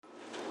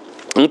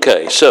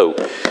Okay, so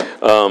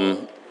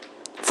 1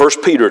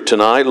 Peter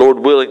tonight, Lord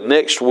willing.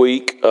 Next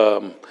week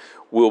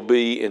we'll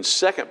be in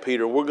 2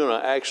 Peter. We're going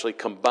to actually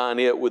combine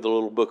it with a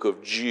little book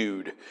of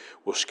Jude.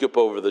 We'll skip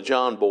over the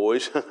John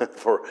boys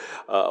for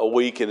a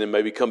week and then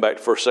maybe come back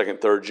to 1st, 2nd,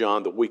 3rd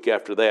John the week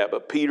after that.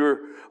 But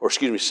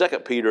 2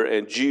 Peter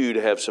and Jude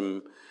have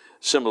some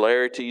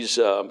similarities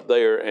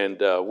there, and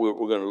we're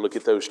going to look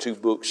at those two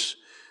books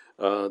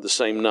the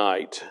same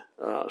night.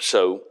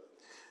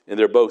 And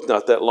they're both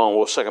not that long.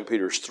 Well, 2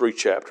 Peter is 3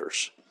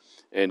 chapters,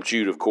 and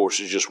Jude, of course,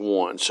 is just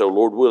 1. So,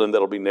 Lord willing,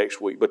 that'll be next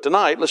week. But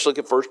tonight, let's look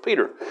at 1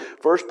 Peter.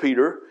 1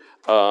 Peter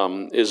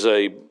is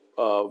a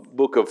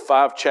book of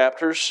 5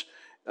 chapters.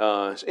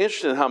 It's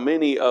interesting how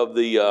many of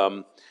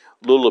the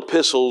little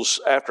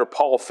epistles after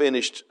Paul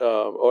finished,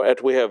 or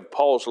after we have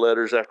Paul's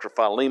letters after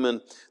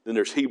Philemon, then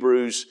there's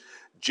Hebrews,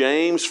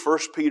 James, 1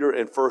 Peter,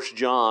 and 1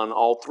 John.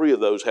 All 3 of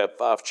those have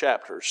 5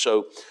 chapters.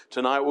 So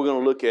tonight we're going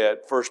to look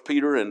at 1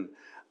 Peter and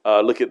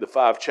look at the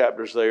 5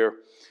 chapters there.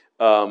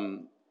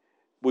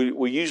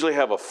 We usually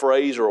have a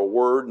phrase or a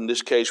word. In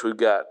this case, we've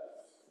got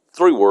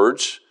 3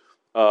 words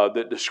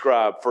that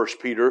describe 1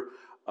 Peter.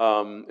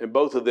 And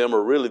both of them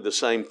are really the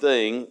same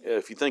thing,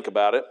 if you think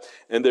about it.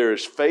 And there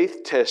is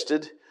faith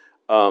tested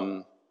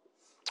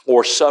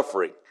or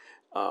suffering.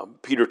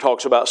 Peter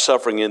talks about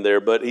suffering in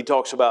there, but he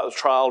talks about the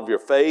trial of your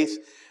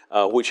faith,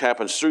 which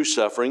happens through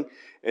suffering.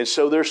 And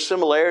so there's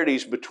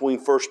similarities between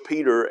 1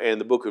 Peter and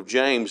the book of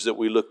James that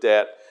we looked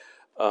at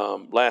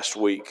last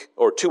week,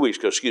 or 2 weeks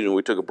ago, excuse me.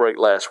 We took a break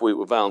last week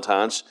with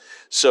Valentine's.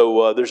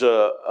 So there's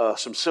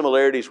some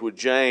similarities with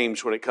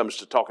James when it comes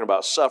to talking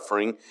about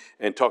suffering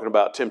and talking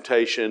about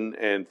temptation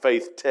and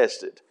faith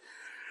tested.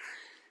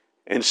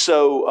 And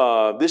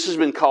so this has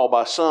been called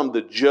by some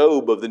the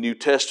Job of the New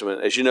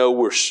Testament. As you know,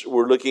 we're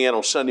looking at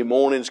on Sunday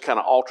mornings, kind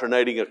of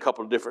alternating a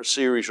couple of different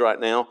series right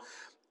now.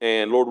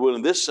 And Lord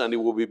willing, this Sunday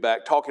we'll be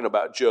back talking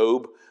about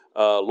Job.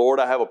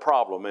 Lord, I have a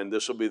problem, and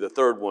this will be the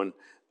 3rd one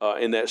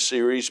in that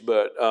series.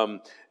 But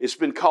it's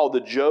been called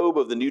the Job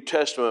of the New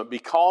Testament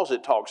because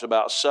it talks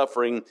about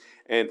suffering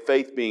and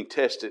faith being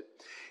tested.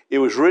 It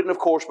was written, of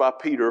course, by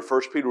Peter.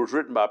 1 Peter was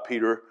written by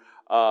Peter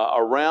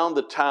around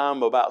the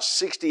time about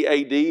 60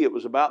 AD. It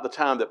was about the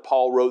time that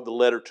Paul wrote the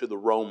letter to the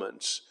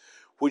Romans,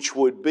 which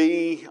would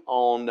be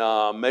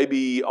on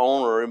maybe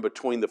on or in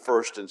between the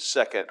 1st and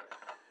 2nd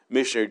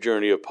missionary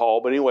journey of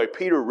Paul. But anyway,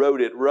 Peter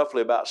wrote it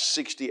roughly about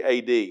 60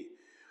 AD,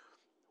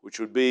 which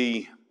would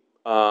be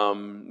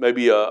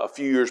maybe a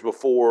few years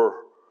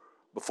before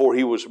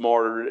he was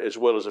martyred, as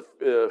well as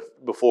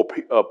before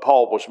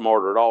Paul was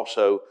martyred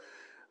also.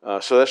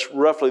 So that's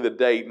roughly the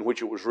date in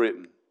which it was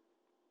written.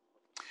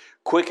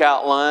 Quick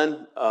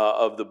outline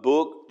of the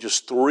book,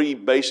 just 3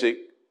 basic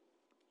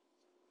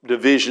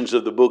divisions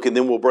of the book, and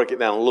then we'll break it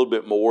down a little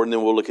bit more, and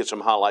then we'll look at some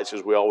highlights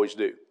as we always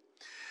do.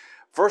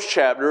 First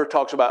chapter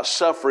talks about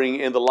suffering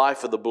in the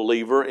life of the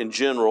believer in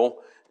general,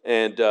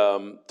 and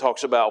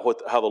talks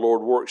about how the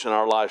Lord works in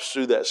our lives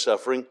through that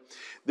suffering.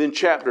 Then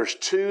chapters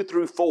 2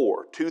 through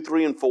 4, 2,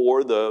 3, and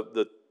 4,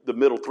 the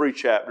middle 3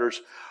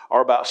 chapters,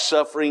 are about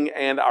suffering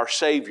and our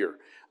Savior.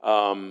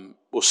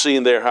 We'll see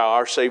in there how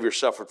our Savior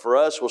suffered for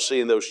us. We'll see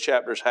in those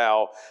chapters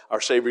how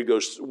our Savior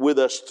goes with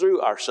us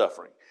through our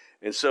suffering.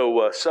 And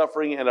so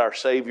suffering and our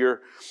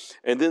Savior.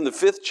 And then the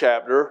 5th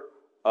chapter,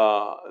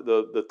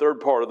 the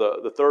third part of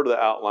the third of the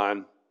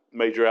outline,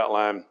 major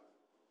outline,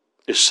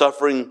 is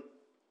suffering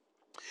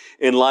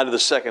in light of the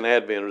second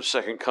advent or the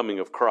second coming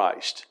of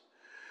Christ.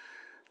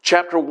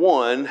 Chapter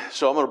 1,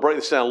 so I'm going to break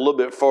this down a little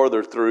bit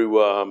further through,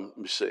 let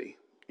me see.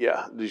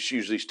 Yeah, just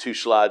use these 2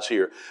 slides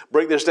here.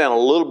 Break this down a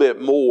little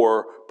bit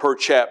more per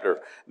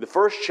chapter. The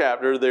first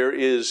chapter, there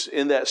is,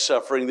 in that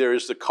suffering, there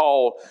is the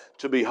call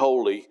to be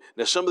holy.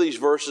 Now, some of these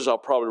verses I'll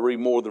probably read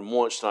more than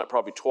once tonight,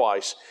 probably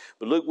twice.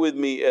 But look with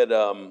me at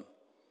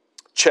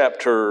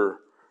chapter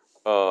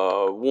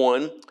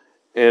 1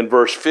 and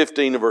verse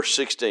 15 and verse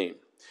 16.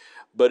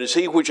 But as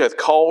he which hath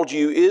called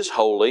you is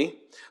holy,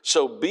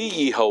 so be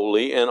ye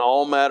holy in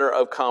all matter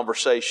of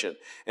conversation.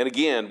 And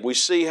again, we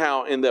see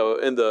how in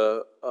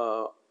the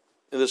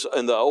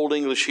Old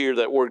English here,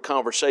 that word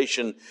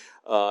conversation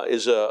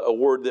is a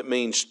word that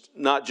means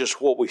not just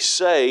what we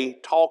say,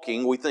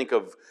 talking.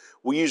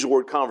 We use the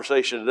word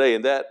conversation today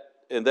in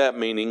that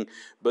meaning,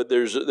 but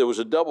there was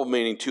a double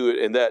meaning to it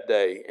in that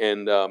day.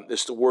 And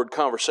it's the word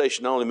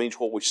conversation not only means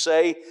what we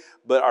say,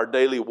 but our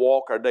daily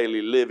walk, our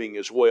daily living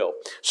as well.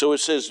 So it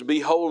says to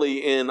be holy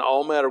in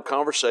all matter of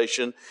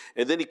conversation.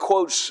 And then he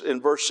quotes in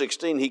verse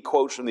 16, he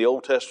quotes from the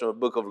Old Testament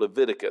book of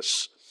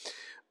Leviticus.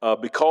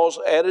 Because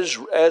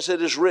as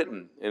it is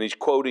written, and he's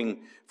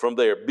quoting from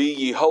there, be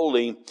ye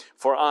holy,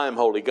 for I am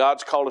holy.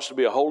 God's called us to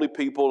be a holy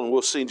people, and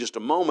we'll see in just a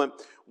moment,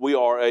 we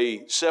are a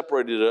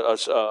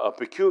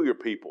peculiar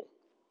people.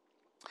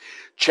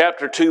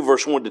 Chapter 2,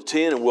 verse 1 to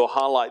 10, and we'll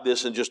highlight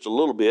this in just a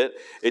little bit.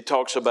 It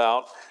talks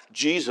about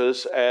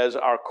Jesus as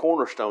our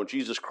cornerstone.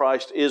 Jesus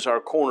Christ is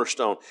our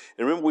cornerstone.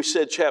 And remember we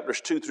said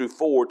chapters 2 through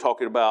 4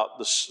 talking about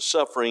the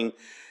suffering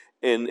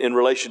in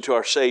relation to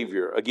our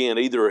Savior. Again,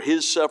 either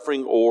his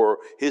suffering or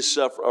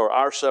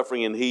our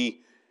suffering, and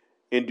he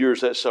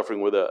endures that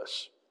suffering with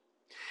us.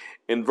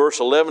 In verse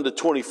 11 to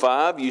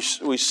 25,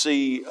 we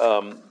see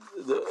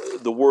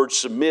the word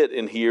submit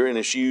in here, and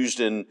it's used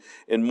in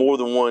more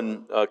than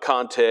one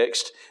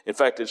context. In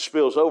fact, it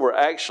spills over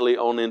actually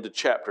on into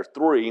chapter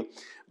 3,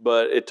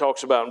 but it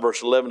talks about in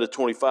verse 11 to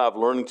 25,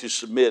 learning to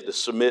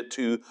submit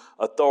to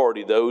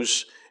authority,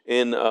 those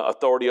in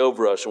authority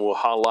over us, and we'll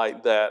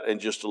highlight that in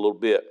just a little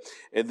bit.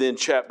 And then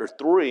chapter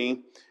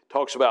 3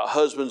 talks about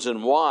husbands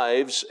and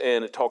wives,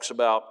 and it talks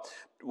about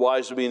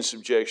wives to be in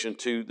subjection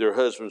to their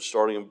husbands,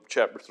 starting in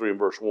chapter 3 and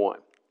verse 1.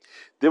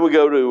 Then we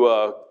go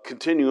to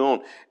continue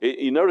on.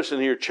 You notice in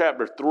here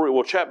chapter 3,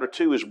 well, chapter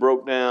 2 is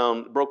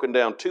broken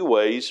down two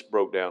ways,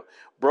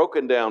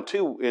 broken down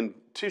in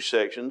two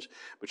sections,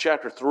 but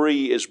chapter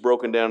 3 is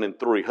broken down in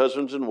three,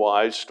 husbands and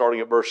wives, starting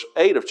at verse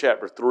 8 of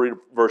chapter 3 to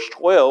verse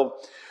 12,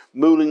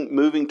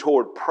 moving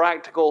toward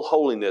practical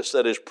holiness,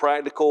 that is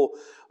practical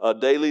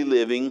daily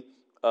living,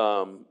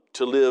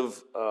 to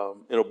live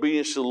in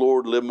obedience to the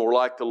Lord, live more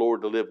like the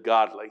Lord, to live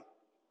godly.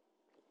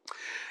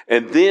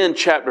 And then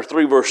chapter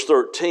 3, verse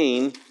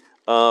 13,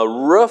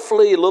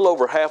 roughly a little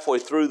over halfway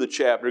through the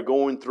chapter,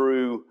 going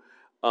through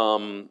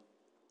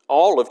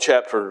all of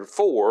chapter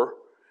 4,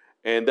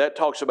 and that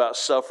talks about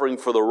suffering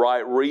for the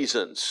right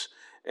reasons.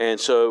 And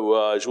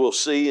so as we'll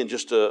see in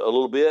just a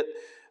little bit,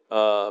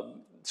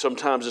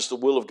 sometimes it's the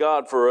will of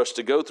God for us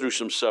to go through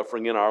some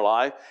suffering in our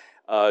life.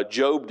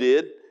 Job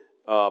did,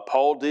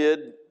 Paul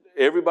did.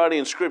 Everybody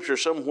in Scripture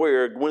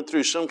somewhere went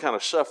through some kind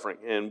of suffering,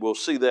 and we'll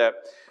see that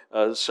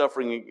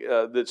suffering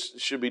that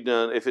should be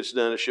done. If it's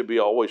done, it should be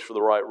always for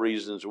the right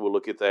reasons. We'll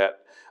look at that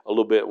a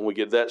little bit when we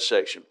get to that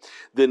section.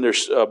 Then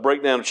there's a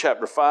breakdown of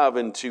chapter 5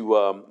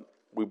 into,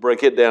 we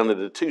break it down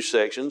into two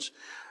sections.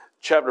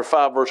 Chapter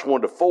 5, verse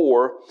 1 to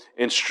 4,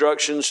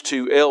 instructions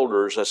to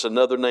elders. That's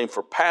another name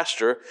for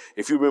pastor.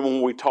 If you remember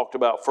when we talked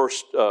about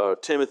 1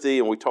 Timothy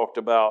and we talked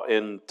about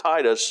in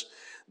Titus,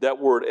 that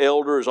word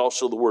elder is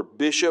also the word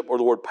bishop or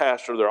the word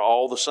pastor. They're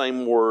all the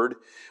same word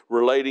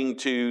relating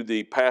to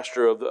the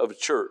pastor of a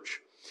church.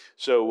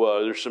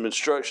 So there's some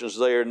instructions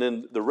there. And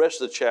then the rest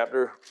of the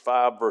chapter,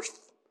 5,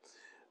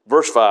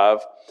 verse 5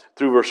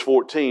 through verse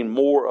 14,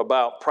 more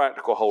about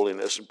practical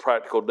holiness and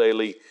practical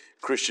daily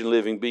Christian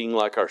living, being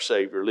like our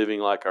Savior, living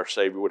like our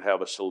Savior would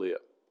have us to live.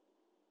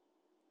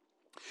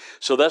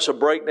 So that's a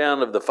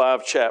breakdown of the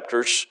 5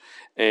 chapters.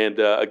 And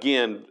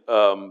again,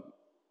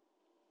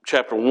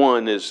 chapter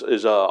 1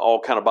 is all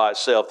kind of by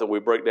itself. Then we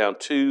break down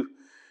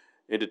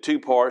into two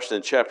parts,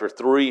 then chapter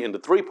 3 into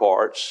 3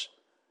 parts,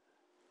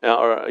 3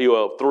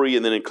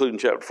 and then including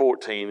chapter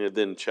 14, and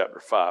then chapter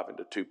 5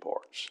 into 2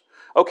 parts.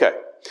 Okay,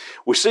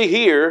 we see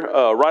here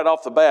right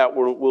off the bat,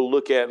 we'll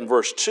look at in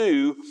verse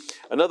 2,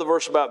 another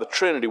verse about the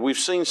Trinity. We've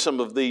seen some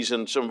of these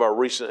in some of our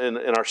recent,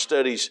 in our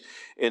studies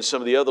in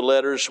some of the other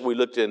letters. We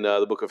looked in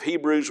the book of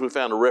Hebrews, we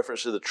found a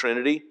reference to the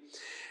Trinity.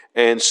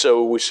 And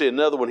so we see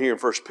another one here in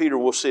 1 Peter.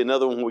 We'll see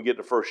another one when we get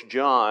to 1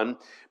 John.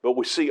 But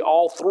we see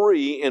all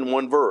three in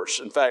one verse.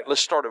 In fact,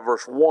 let's start at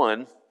verse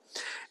 1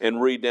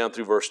 and read down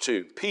through verse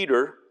 2.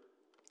 Peter,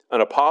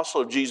 an apostle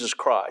of Jesus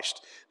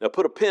Christ. Now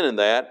put a pin in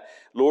that.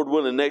 Lord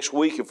willing, next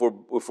week, if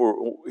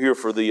we're here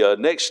for the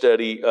next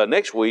study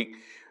next week,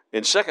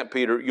 in 2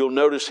 Peter, you'll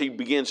notice he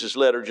begins his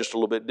letter just a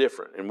little bit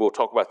different. And we'll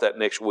talk about that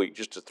next week,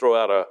 just to throw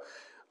out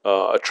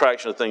a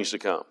traction of things to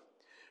come.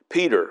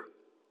 Peter,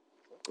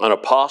 an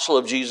apostle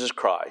of Jesus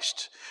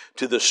Christ,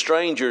 to the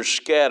strangers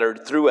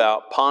scattered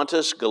throughout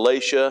Pontus,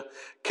 Galatia,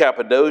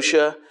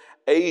 Cappadocia,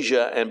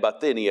 Asia, and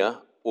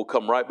Bithynia. We'll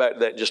come right back to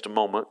that in just a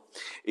moment.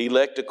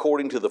 Elect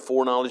according to the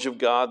foreknowledge of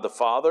God the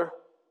Father.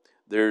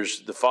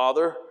 There's the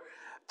Father.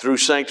 Through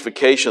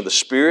sanctification of the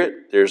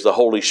Spirit, there's the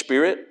Holy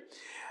Spirit.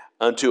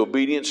 Unto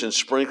obedience and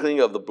sprinkling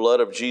of the blood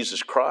of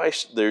Jesus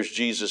Christ, there's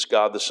Jesus,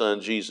 God the Son,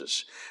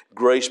 Jesus.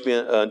 Grace be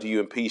unto you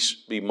and peace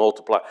be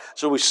multiplied.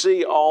 So we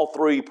see all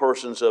three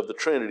persons of the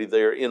Trinity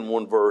there in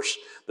one verse.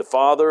 The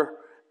Father,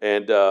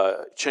 and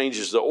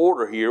changes the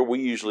order here. We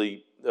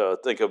usually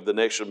think of the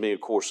next one being,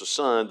 of course, the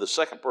Son, the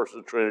second person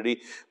of the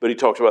Trinity. But he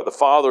talks about the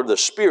Father, the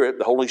Spirit,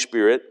 the Holy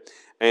Spirit,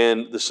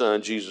 and the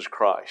Son, Jesus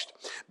Christ.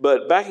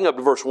 But backing up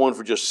to verse 1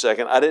 for just a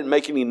second, I didn't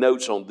make any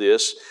notes on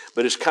this,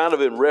 but it's kind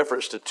of in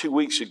reference to 2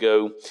 weeks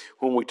ago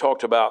when we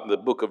talked about in the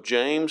book of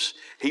James.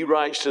 He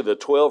writes to the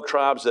 12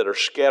 tribes that are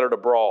scattered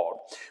abroad.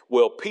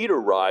 Well, Peter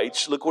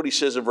writes, look what he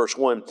says in verse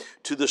 1,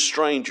 to the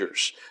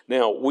strangers.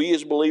 Now, we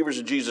as believers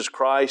in Jesus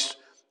Christ,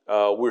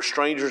 we're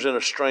strangers in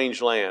a strange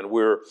land.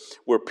 We're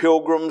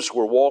pilgrims.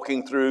 We're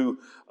walking through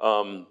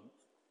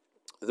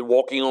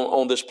walking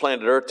on this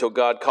planet Earth till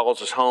God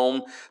calls us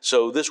home.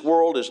 So this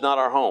world is not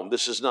our home.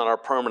 This is not our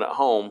permanent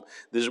home.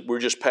 We're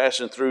just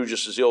passing through,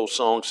 just as the old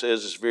song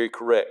says. It's very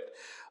correct.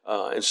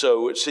 And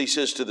so he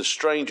says to the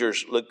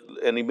strangers, look,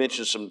 and he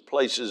mentions some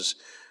places,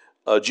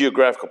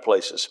 geographical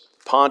places.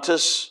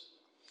 Pontus,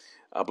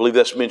 I believe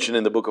that's mentioned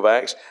in the book of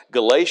Acts.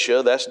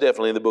 Galatia, that's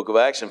definitely in the book of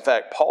Acts. In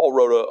fact, Paul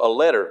wrote a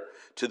letter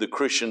to the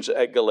Christians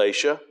at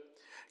Galatia.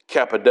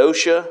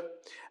 Cappadocia,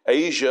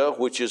 Asia,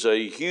 which is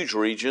a huge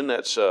region,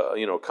 that's a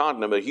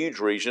continent, a huge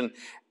region.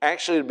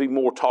 Actually, it'd be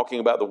more talking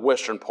about the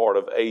western part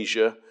of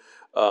Asia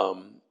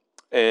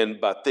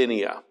and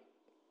Bithynia.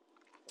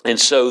 And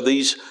so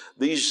these,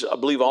 I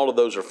believe all of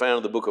those are found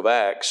in the book of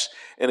Acts.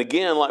 And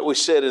again, like we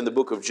said in the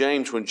book of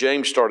James, when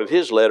James started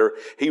his letter,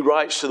 he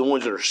writes to the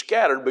ones that are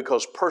scattered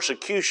because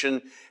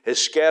persecution has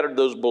scattered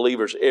those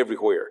believers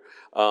everywhere.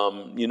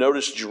 You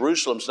notice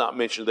Jerusalem's not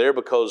mentioned there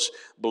because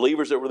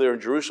believers that were there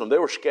in Jerusalem, they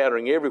were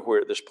scattering everywhere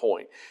at this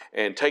point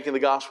and taking the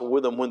gospel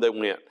with them when they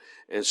went.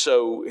 And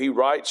so he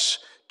writes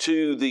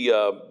to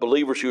the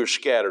believers who are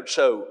scattered.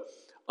 So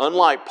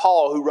unlike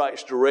Paul, who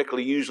writes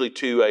directly usually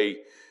to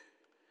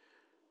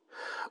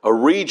a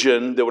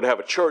region that would have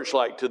a church,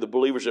 like to the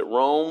believers at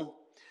Rome,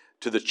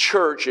 to the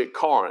church at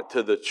Corinth,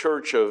 to the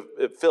church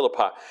at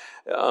Philippi.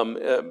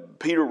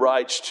 Peter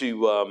writes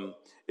to,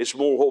 it's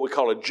more what we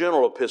call a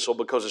general epistle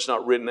because it's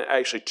not written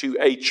actually to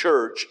a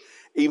church,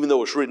 even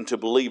though it's written to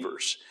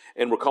believers.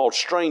 And we're called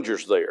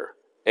strangers there.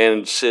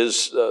 And it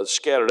says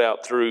scattered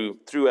out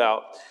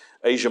throughout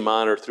Asia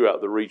Minor,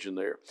 throughout the region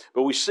there.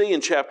 But we see in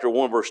chapter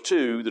 1, verse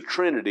 2, the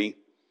Trinity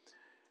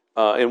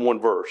in one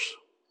verse.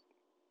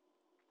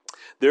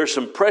 There are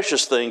some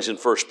precious things in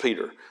 1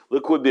 Peter.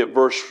 Look with me at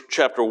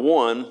chapter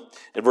 1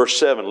 and verse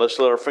 7. Let's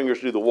let our fingers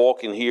do the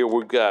walking here.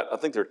 We've got, I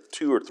think there are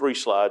 2 or 3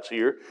 slides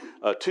here.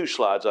 2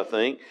 slides, I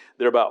think.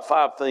 There are about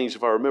 5 things,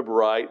 if I remember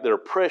right, that are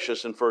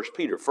precious in 1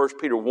 Peter. 1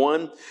 Peter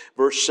 1,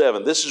 verse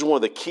 7. This is one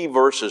of the key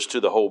verses to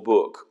the whole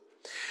book.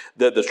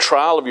 That the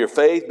trial of your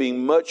faith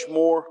being much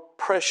more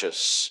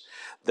precious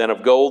than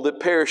of gold that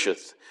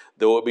perisheth,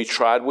 though it be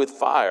tried with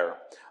fire,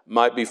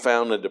 might be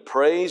found unto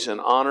praise and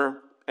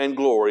honor and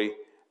glory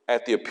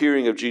at the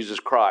appearing of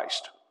Jesus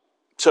Christ.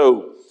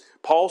 So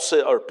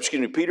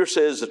Peter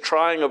says the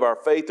trying of our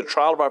faith, the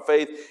trial of our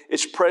faith,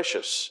 is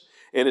precious.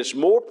 And it's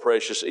more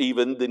precious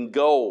even than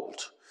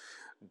gold.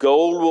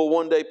 Gold will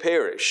one day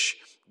perish.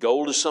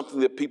 Gold is something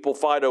that people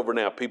fight over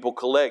now. People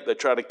collect, they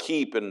try to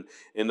keep, and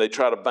they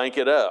try to bank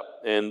it up.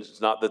 And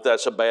it's not that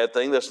that's a bad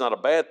thing. That's not a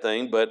bad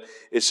thing. But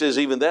it says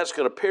even that's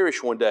going to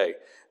perish one day.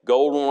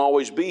 Gold won't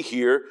always be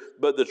here,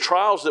 but the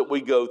trials that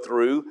we go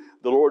through,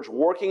 the Lord's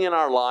working in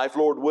our life.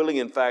 Lord willing,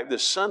 in fact,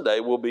 this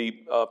Sunday we'll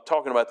be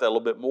talking about that a little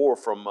bit more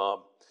from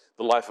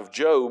the life of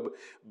Job.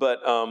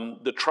 But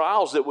the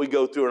trials that we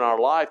go through in our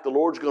life, the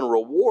Lord's going to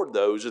reward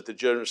those at the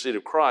judgment seat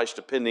of Christ,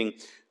 depending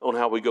on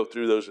how we go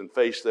through those and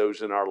face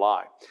those in our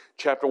life.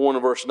 Chapter 1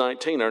 and verse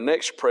 19, our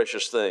next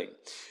precious thing.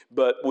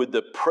 But with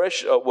the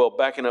precious,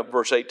 backing up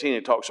verse 18,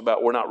 it talks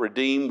about we're not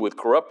redeemed with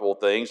corruptible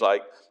things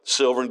like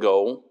silver and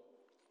gold.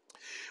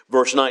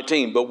 Verse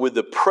 19, but with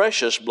the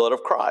precious blood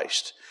of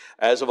Christ,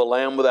 as of a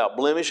lamb without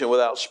blemish and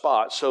without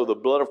spot. So the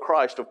blood of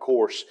Christ, of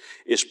course,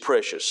 is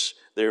precious.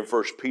 There in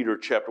 1 Peter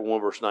chapter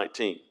 1, verse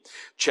 19.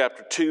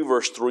 Chapter 2,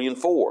 verse 3 and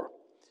 4.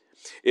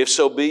 If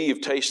so be you've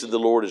tasted the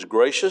Lord is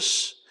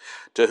gracious,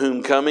 to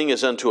whom coming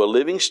is unto a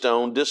living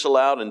stone,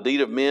 disallowed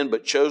indeed of men,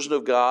 but chosen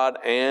of God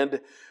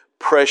and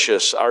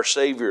precious. Our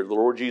Savior, the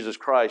Lord Jesus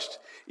Christ,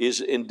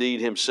 is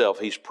indeed Himself.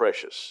 He's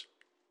precious.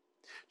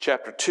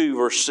 Chapter 2,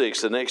 verse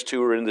 6. The next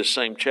two are in the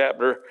same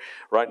chapter,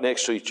 right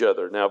next to each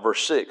other. Now,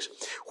 verse 6.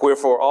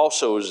 Wherefore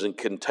also is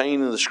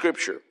contained in the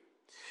Scripture.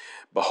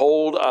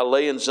 Behold, I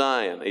lay in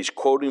Zion. He's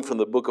quoting from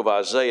the book of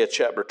Isaiah,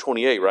 chapter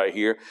 28 right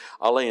here.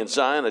 I lay in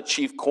Zion a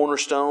chief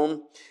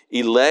cornerstone,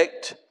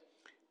 elect,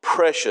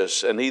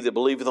 precious, and he that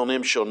believeth on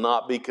Him shall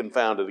not be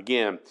confounded.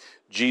 Again,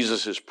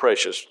 Jesus is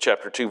precious.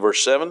 Chapter 2,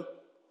 verse 7.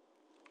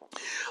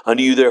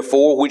 Unto you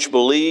therefore which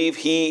believe,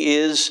 He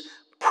is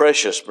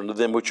precious, but to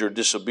them which are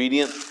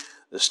disobedient,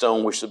 the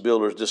stone which the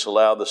builders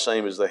disallowed, the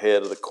same is the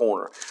head of the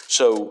corner.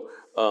 So,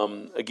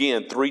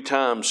 again, 3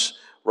 times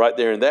right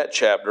there in that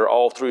chapter,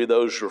 all 3 of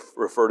those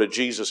refer to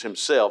Jesus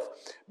Himself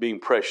being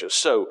precious.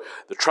 So,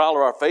 the trial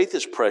of our faith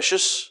is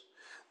precious.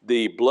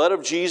 The blood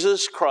of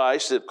Jesus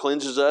Christ that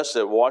cleanses us,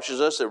 that washes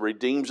us, that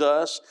redeems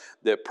us,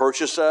 that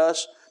purchased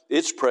us,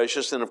 it's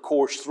precious. And of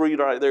course, 3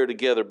 right there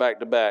together, back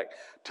to back,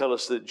 tell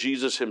us that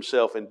Jesus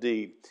Himself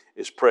indeed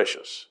is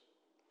precious.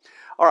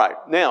 All right,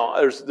 now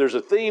there's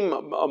a theme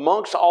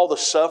amongst all the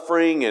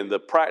suffering and the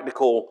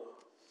practical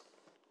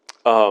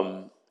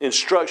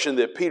instruction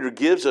that Peter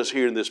gives us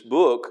here in this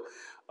book.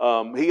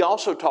 He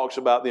also talks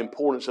about the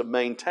importance of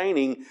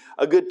maintaining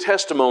a good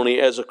testimony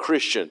as a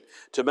Christian,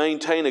 to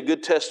maintain a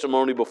good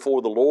testimony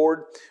before the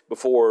Lord,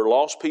 before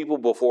lost people,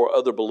 before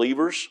other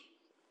believers.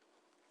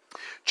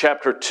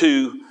 Chapter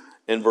 2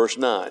 and verse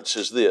 9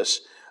 says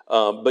this,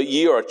 but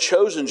ye are a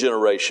chosen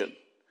generation,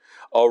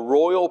 a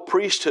royal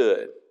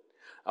priesthood,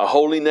 a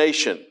holy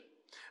nation,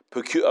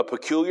 a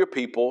peculiar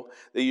people,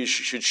 that you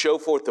should show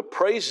forth the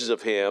praises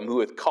of Him who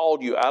hath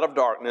called you out of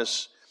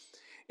darkness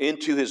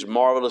into His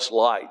marvelous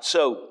light.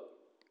 So,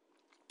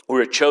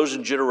 we're a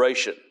chosen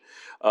generation.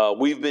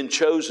 We've been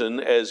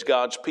chosen as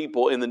God's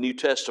people in the New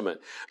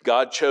Testament.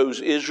 God chose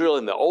Israel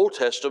in the Old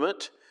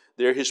Testament.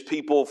 They're His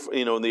people,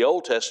 in the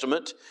Old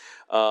Testament.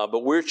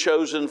 But we're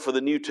chosen for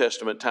the New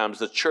Testament times,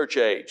 the church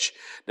age.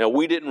 Now,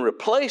 we didn't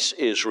replace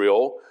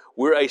Israel.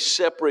 We're a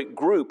separate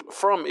group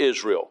from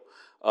Israel.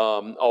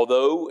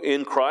 Although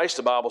in Christ,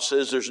 the Bible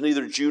says there's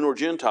neither Jew nor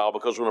Gentile,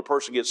 because when a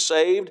person gets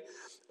saved,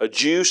 a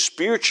Jew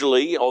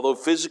spiritually, although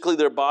physically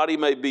their body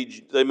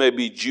they may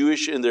be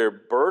Jewish in their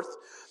birth,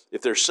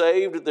 if they're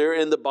saved, they're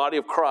in the body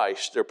of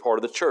Christ. They're part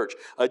of the church.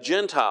 A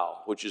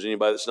Gentile, which is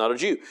anybody that's not a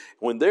Jew,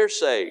 when they're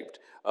saved,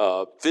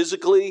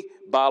 physically,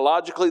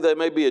 biologically, they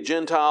may be a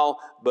Gentile,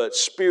 but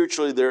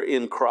spiritually, they're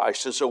in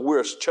Christ. And so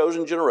we're a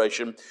chosen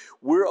generation.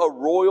 We're a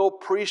royal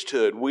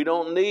priesthood. We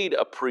don't need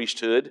a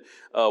priesthood.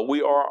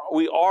 We are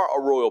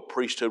a royal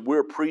priesthood.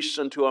 We're priests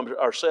unto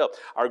ourselves.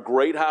 Our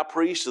great high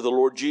priest is the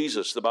Lord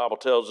Jesus. The Bible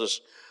tells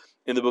us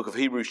in the book of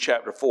Hebrews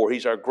chapter 4.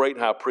 He's our great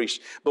high priest.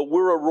 But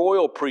we're a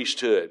royal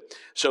priesthood.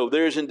 So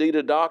there's indeed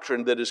a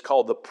doctrine that is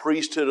called the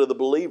priesthood of the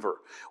believer.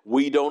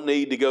 We don't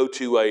need to go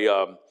to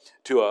a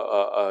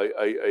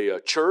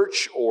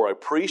church or a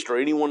priest or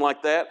anyone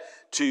like that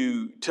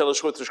to tell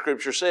us what the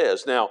Scripture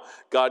says. Now,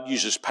 God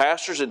uses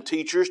pastors and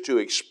teachers to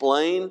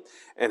explain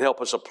and help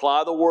us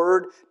apply the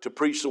Word, to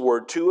preach the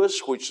Word to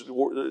us, which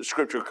the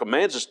Scripture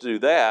commands us to do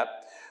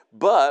that.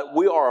 But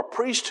we are a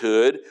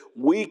priesthood.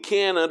 We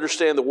can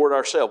understand the Word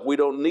ourselves. We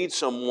don't need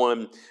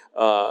someone,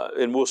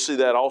 and we'll see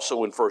that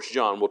also in 1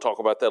 John. We'll talk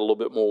about that a little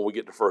bit more when we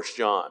get to 1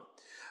 John.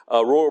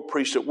 Royal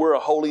priesthood, we're a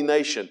holy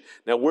nation.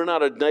 Now, we're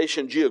not a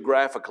nation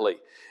geographically.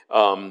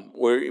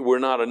 We're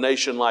not a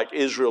nation like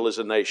Israel is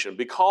a nation,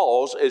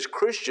 because as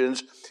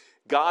Christians,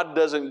 God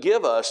doesn't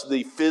give us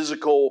the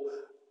physical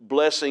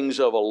blessings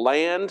of a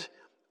land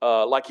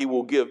like He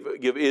will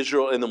give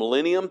Israel in the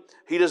millennium.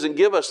 He doesn't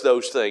give us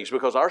those things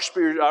because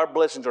our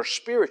blessings are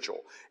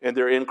spiritual and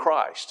they're in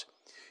Christ.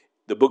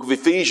 The book of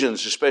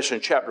Ephesians, especially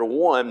in chapter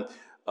 1,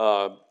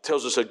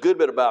 tells us a good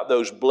bit about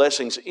those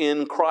blessings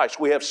in Christ.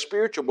 We have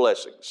spiritual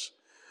blessings.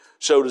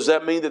 So does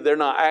that mean that they're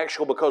not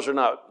actual because they're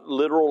not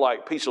literal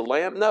like piece of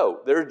land? No,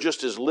 they're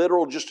just as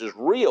literal, just as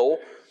real.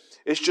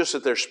 It's just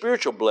that they're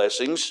spiritual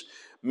blessings,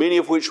 many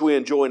of which we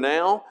enjoy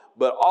now,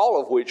 but all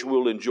of which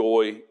we'll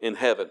enjoy in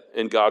heaven,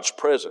 in God's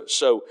presence.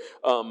 So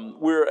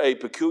we're a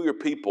peculiar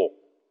people,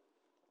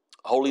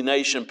 holy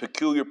nation,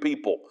 peculiar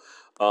people.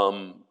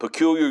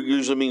 Peculiar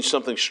usually means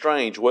something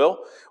strange.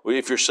 Well,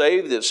 if you're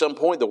saved, at some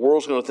point the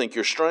world's going to think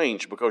you're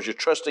strange because you're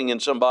trusting in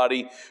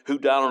somebody who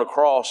died on a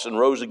cross and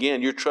rose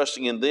again. You're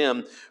trusting in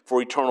them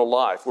for eternal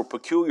life. We're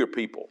peculiar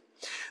people.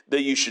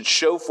 That you should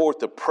show forth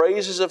the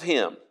praises of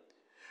Him,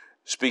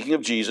 speaking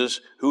of Jesus,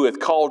 who hath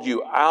called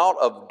you out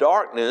of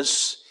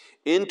darkness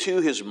into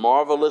His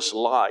marvelous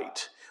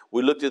light.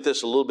 We looked at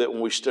this a little bit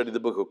when we studied the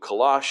book of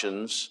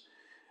Colossians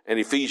and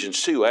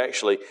Ephesians 2,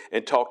 actually,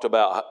 and talked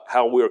about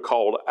how we're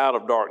called out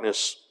of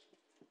darkness.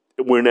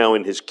 We're now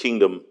in His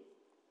kingdom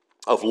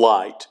of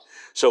light.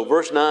 So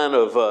verse 9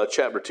 of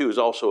chapter 2 is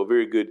also a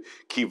very good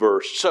key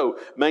verse. So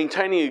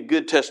maintaining a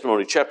good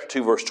testimony, chapter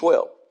 2, verse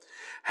 12.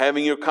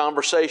 Having your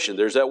conversation,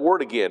 there's that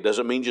word again.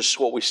 Doesn't mean just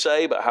what we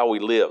say, but how we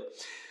live.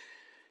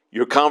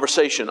 Your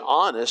conversation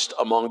honest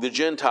among the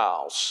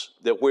Gentiles,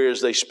 that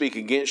whereas they speak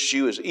against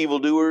you as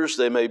evildoers,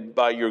 they may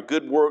by your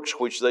good works,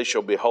 which they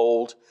shall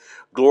behold,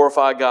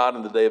 glorify God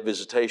in the day of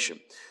visitation.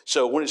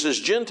 So when it says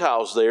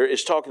Gentiles there,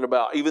 it's talking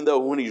about, even though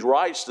when he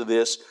writes to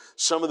this,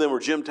 some of them were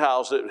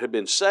Gentiles that had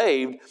been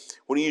saved,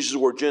 when he uses the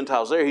word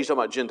Gentiles there, he's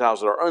talking about Gentiles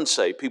that are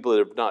unsaved, people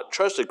that have not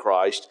trusted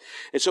Christ.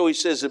 And so he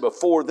says that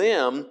before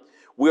them,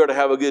 we are to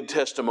have a good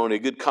testimony, a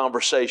good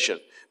conversation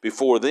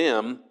before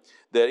them,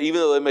 that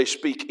even though they may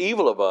speak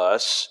evil of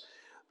us,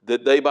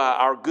 that they by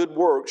our good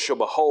works shall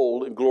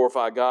behold and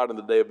glorify God in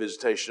the day of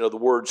visitation. In other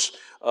words,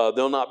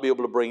 they'll not be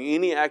able to bring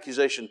any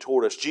accusation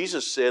toward us.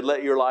 Jesus said,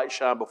 let your light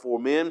shine before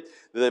men,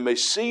 that they may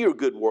see your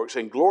good works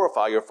and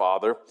glorify your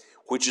Father,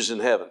 which is in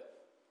heaven.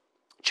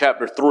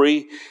 Chapter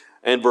 3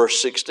 and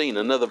verse 16,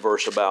 another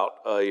verse about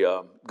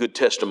a good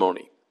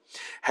testimony.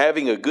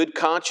 Having a good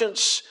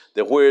conscience,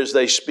 that whereas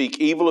they speak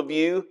evil of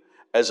you,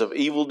 as of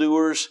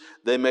evildoers,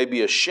 they may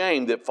be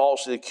ashamed that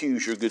falsely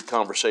accuse your good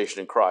conversation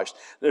in Christ.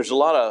 There's a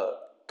lot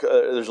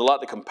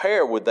to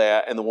compare with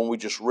that and the one we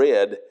just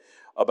read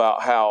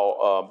about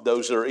how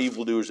those that are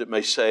evildoers that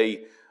may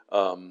say,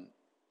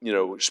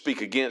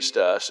 speak against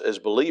us as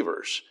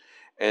believers.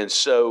 And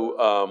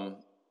so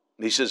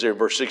he says there in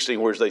verse 16,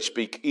 whereas they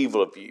speak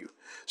evil of you.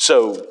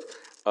 So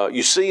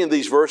you see in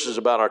these verses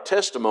about our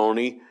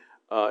testimony,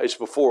 it's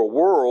before a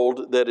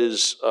world that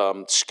is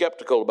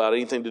skeptical about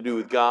anything to do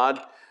with God,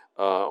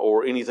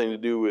 or anything to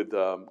do with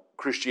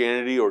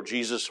Christianity or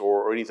Jesus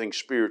or anything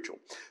spiritual.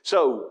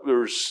 So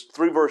there's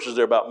 3 verses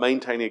there about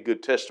maintaining a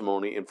good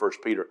testimony in 1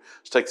 Peter.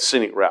 Let's take the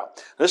scenic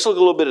route. Let's look a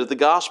little bit at the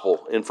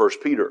gospel in 1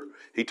 Peter.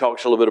 He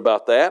talks a little bit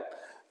about that.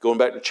 Going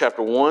back to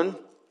chapter 1,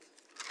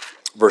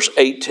 verse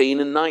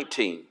 18 and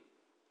 19.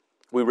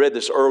 We read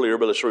this earlier,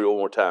 but let's read it one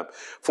more time.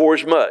 For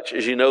as much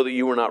as you know that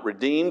you were not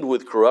redeemed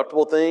with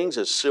corruptible things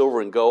as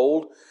silver and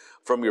gold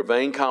from your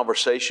vain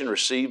conversation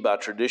received by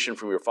tradition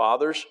from your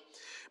fathers,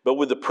 but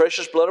with the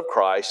precious blood of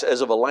Christ as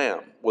of a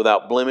lamb,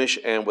 without blemish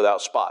and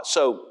without spot.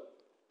 So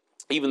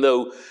Even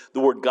though the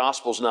word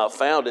gospel is not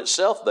found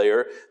itself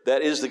there,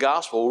 that is the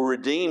gospel. We're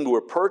redeemed,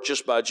 we're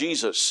purchased by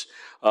Jesus.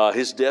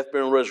 His death,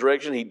 burial, and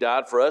resurrection, He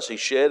died for us. He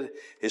shed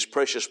His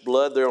precious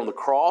blood there on the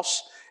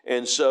cross.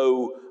 And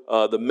so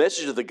the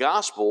message of the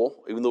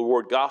gospel, even though the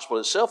word gospel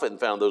itself isn't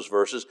found in those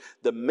verses,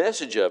 the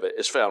message of it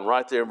is found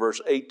right there in verse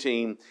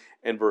 18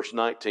 and verse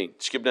 19.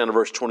 Skip down to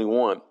verse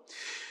 21.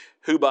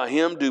 Who by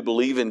Him do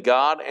believe in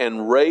God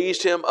and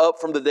raised Him up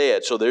from the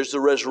dead. So there's the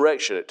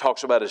resurrection. It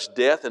talks about His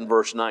death in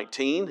verse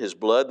 19, His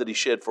blood that He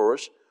shed for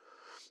us.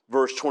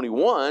 Verse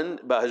 21,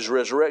 about His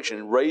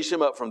resurrection, raised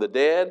Him up from the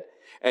dead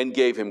and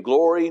gave Him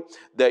glory,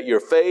 that your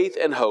faith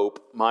and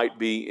hope might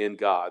be in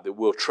God, that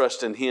we'll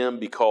trust in Him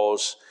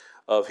because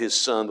of His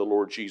Son, the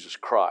Lord Jesus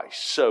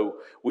Christ. So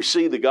we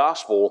see the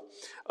gospel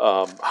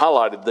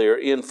highlighted there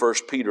in 1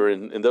 Peter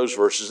in those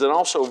verses. And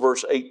also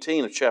verse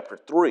 18 of chapter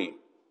 3.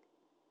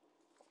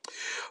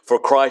 For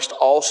Christ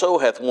also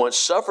hath once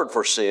suffered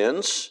for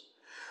sins,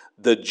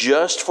 the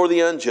just for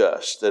the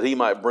unjust, that He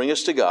might bring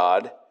us to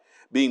God,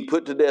 being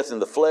put to death in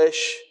the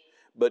flesh,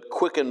 but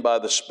quickened by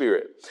the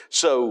Spirit.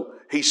 So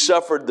He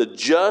suffered the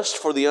just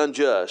for the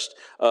unjust.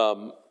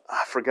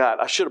 I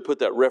forgot, I should have put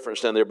that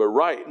reference down there, but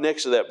right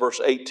next to that, verse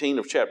 18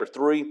 of chapter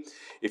 3,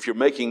 if you're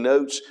making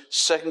notes,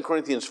 2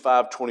 Corinthians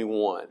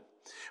 5:21.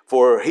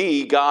 For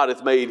He, God,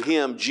 hath made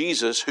Him,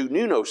 Jesus, who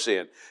knew no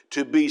sin,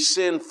 to be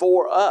sin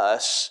for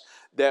us,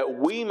 that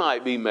we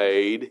might be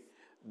made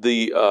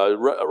the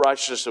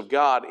righteousness of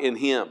God in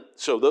Him.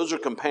 So those are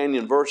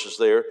companion verses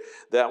there.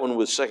 That one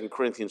with 2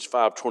 Corinthians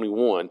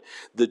 5:21.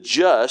 The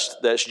just,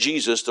 that's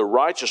Jesus, the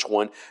righteous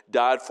one,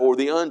 died for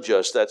the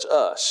unjust, that's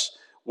us.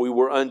 We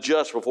were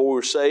unjust before we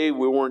were saved.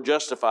 We weren't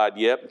justified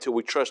yet until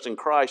we trust in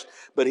Christ,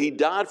 but He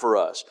died for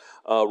us.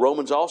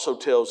 Romans also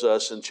tells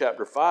us in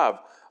chapter 5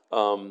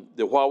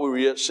 that while we were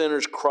yet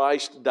sinners,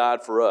 Christ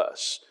died for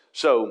us.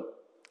 So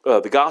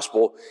the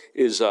gospel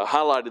is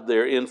highlighted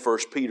there in 1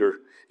 Peter.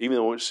 Even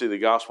though we don't see the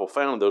gospel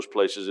found in those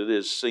places, it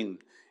is seen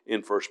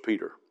in 1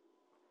 Peter.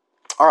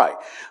 All right,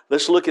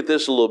 let's look at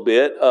this a little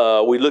bit.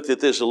 We looked at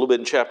this a little bit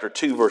in chapter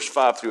 2, verse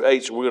 5 through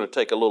 8, so we're going to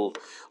take a little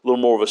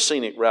more of a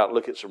scenic route and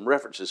look at some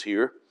references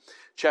here.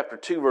 Chapter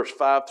 2, verse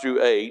 5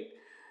 through 8,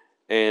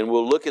 and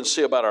we'll look and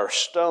see about our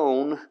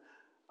stone,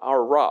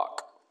 our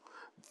rock.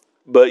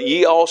 But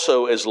ye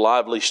also as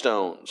lively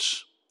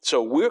stones.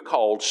 So we're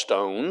called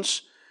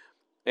stones,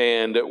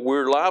 and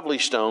we're lively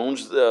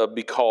stones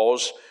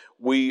because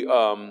we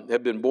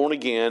have been born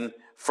again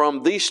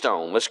from the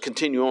stone. Let's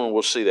continue on and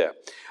we'll see that.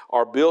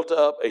 Are built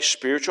up a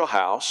spiritual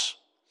house,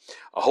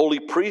 a holy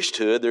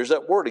priesthood, there's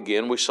that word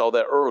again, we saw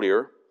that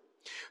earlier,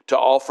 to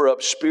offer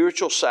up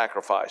spiritual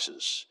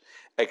sacrifices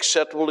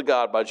acceptable to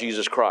God by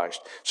Jesus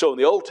Christ. So in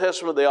the Old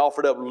Testament, they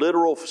offered up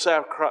literal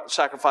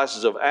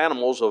sacrifices of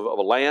animals, of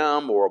a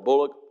lamb or a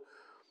bullock,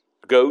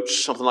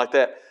 goats, something like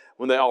that.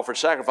 When they offered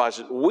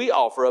sacrifices, we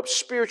offer up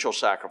spiritual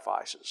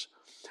sacrifices.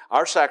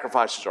 Our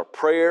sacrifices are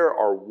prayer,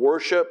 our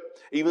worship.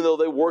 Even though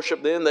they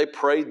worshiped then, they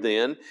prayed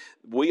then.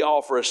 We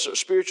offer a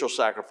spiritual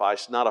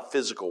sacrifice, not a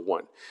physical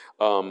one.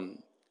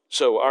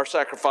 So our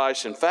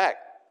sacrifice, in fact,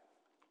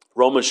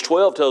 Romans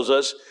 12 tells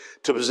us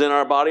to present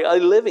our body a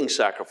living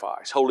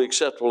sacrifice, wholly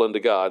acceptable unto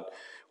God,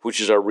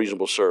 which is our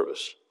reasonable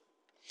service.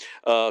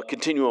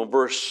 Continue on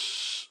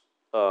verse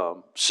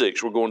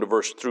 6. We're going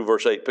through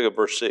verse 8. Pick up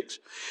verse 6.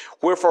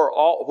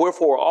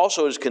 Wherefore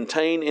also is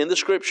contained in the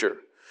Scripture,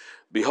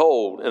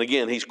 behold, and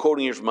again, he's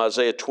quoting here from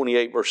Isaiah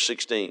 28, verse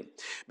 16.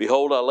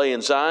 Behold, I lay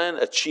in Zion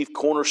a chief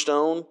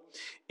cornerstone,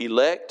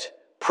 elect,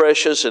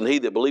 precious, and he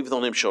that believeth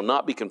on him shall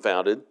not be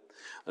confounded.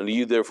 Unto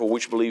you, therefore,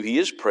 which believe he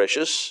is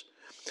precious.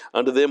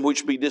 Unto them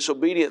which be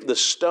disobedient, the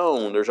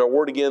stone, there's our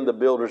word again, the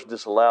builders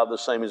disallowed, the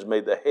same as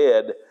made the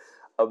head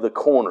of the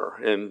corner.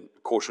 And,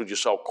 of course, we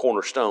just saw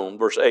cornerstone.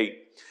 Verse 8.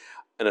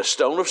 And a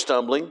stone of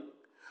stumbling,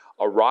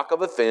 a rock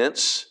of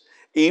offense,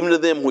 even to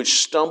them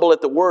which stumble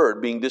at the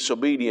word, being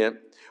disobedient,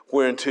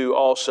 whereunto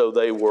also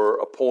they were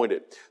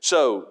appointed.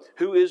 So,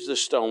 who is the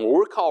stone? Well,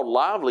 we're called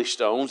lively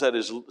stones, that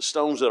is,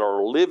 stones that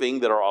are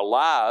living, that are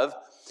alive.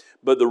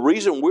 But the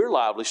reason we're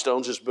lively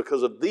stones is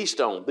because of the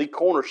stone, the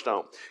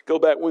cornerstone. Go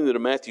back with me to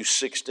Matthew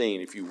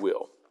 16, if you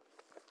will.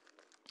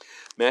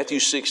 Matthew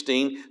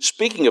 16,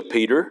 speaking of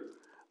Peter,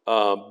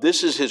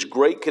 this is his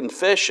great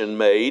confession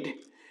made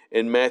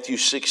in Matthew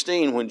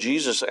 16 when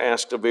Jesus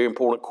asked a very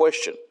important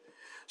question.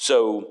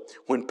 So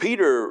when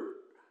Peter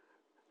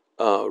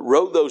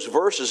wrote those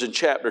verses in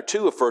chapter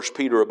 2 of 1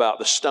 Peter about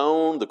the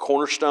stone, the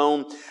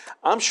cornerstone,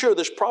 I'm sure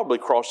this probably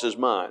crossed his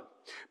mind.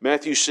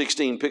 Matthew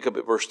 16, pick up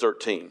at verse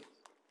 13.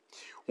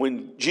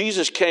 When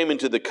Jesus came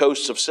into the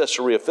coasts of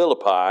Caesarea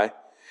Philippi,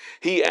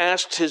 he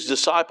asked his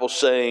disciples,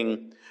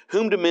 saying,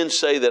 Whom do men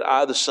say that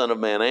I, the Son of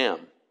Man, am?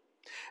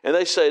 And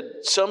they said,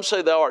 Some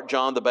say thou art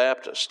John the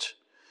Baptist,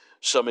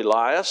 some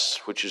Elias,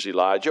 which is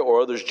Elijah,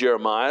 or others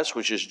Jeremiah,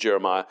 which is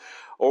Jeremiah,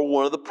 or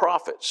one of the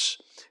prophets.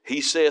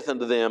 He saith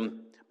unto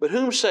them, But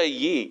whom say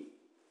ye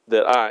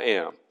that I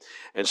am?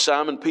 And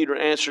Simon Peter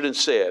answered and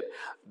said,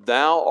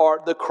 Thou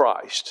art the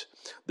Christ,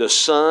 the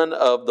Son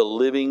of the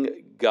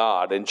living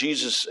God. And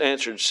Jesus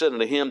answered and said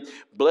unto him,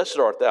 Blessed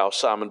art thou,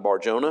 Simon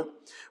Bar-Jonah,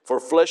 for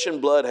flesh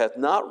and blood hath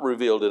not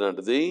revealed it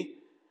unto thee,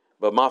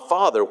 but my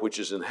Father which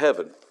is in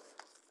heaven.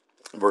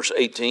 Verse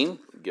 18,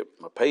 get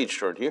my page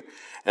turned here.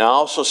 And I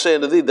also say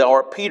unto thee, thou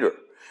art Peter,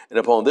 and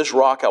upon this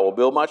rock I will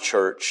build my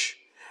church,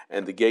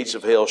 and the gates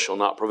of hell shall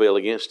not prevail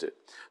against it.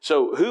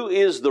 So who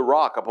is the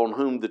rock upon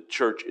whom the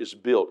church is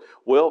built?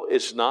 Well,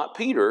 it's not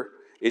Peter,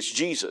 it's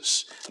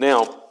Jesus.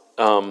 Now,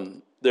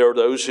 there are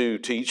those who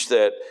teach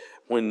that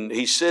when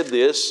he said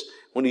this,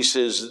 when he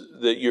says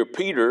that you're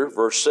Peter,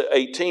 verse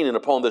 18, and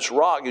upon this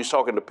rock, he's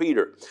talking to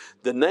Peter.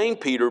 The name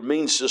Peter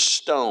means a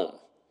stone.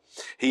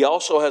 He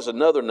also has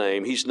another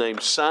name. He's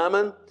named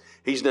Simon,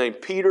 he's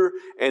named Peter,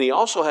 and he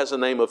also has a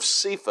name of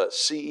Cephas,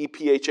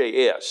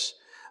 C-E-P-H-A-S.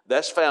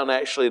 That's found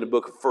actually in the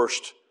book of 1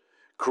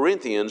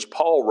 Corinthians.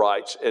 Paul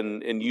writes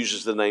and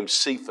uses the name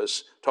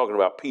Cephas, talking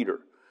about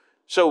Peter.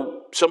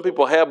 So some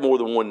people have more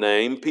than one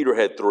name. Peter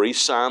had three: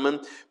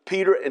 Simon,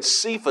 Peter, and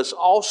Cephas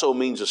also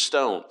means a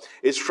stone.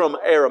 It's from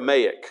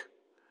Aramaic,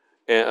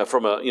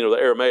 from the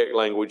Aramaic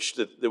language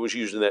that was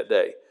used in that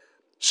day.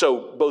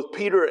 So both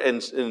Peter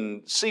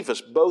and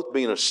Cephas both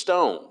being a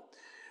stone.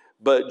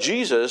 But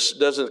Jesus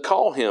doesn't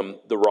call him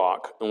the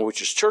rock on which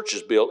his church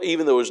is built,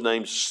 even though his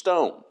name's a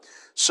stone.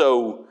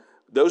 So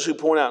those who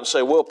point out and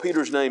say, well,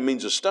 Peter's name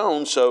means a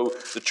stone, so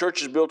the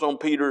church is built on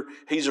Peter,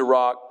 he's a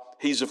rock,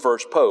 he's the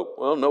first pope.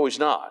 Well, no, he's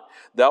not.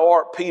 Thou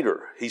art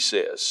Peter, he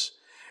says,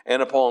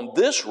 and upon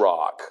this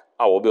rock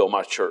I will build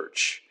my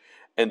church,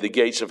 and the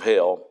gates of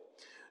hell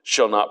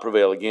shall not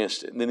prevail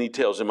against it. And then he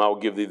tells him, I will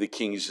give thee the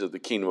keys of the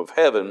kingdom of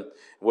heaven.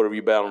 Whatever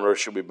you bound on earth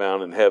shall be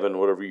bound in heaven.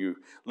 Whatever you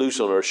loose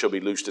on earth shall be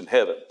loosed in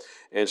heaven.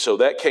 And so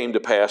that came to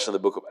pass in the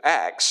book of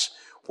Acts,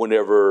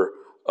 whenever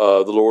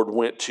the Lord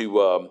went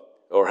to,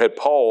 or had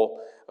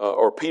Paul,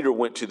 or Peter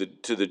went to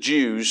the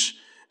Jews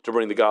to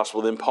bring the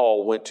gospel. Then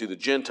Paul went to the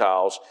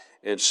Gentiles.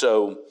 And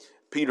so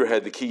Peter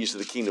had the keys to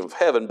the kingdom of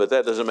heaven, but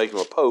that doesn't make him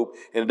a pope,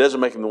 and it doesn't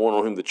make him the one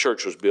on whom the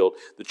church was built.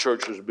 The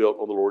church was built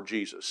on the Lord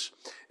Jesus.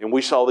 And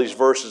we saw these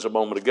verses a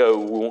moment ago.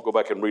 We won't go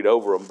back and read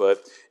over them,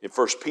 but in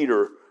 1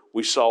 Peter,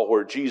 we saw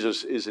where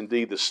Jesus is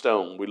indeed the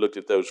stone. We looked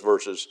at those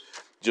verses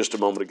just a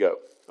moment ago.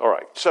 All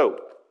right, so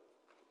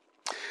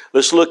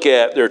let's look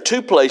at, there are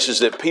two places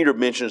that Peter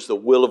mentions the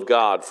will of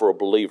God for a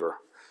believer.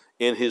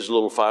 In his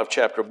little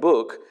 5-chapter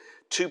book,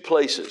 two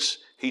places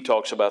he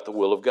talks about the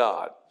will of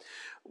God.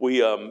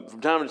 We,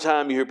 from time to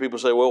time, you hear people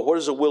say, well, what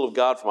is the will of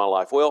God for my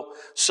life? Well,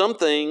 some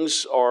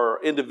things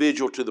are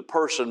individual to the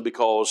person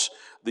because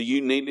the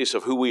uniqueness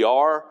of who we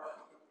are,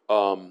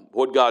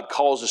 what God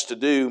calls us to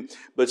do.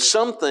 But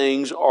some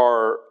things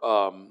are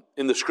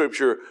in the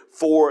Scripture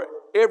for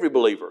every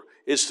believer.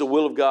 It's the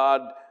will of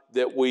God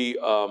that we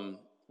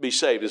be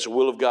saved. It's the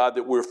will of God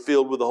that we're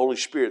filled with the Holy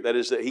Spirit. That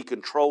is, that He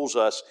controls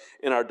us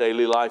in our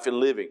daily life and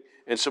living.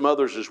 And some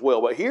others as well.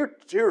 But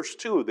here's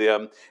two of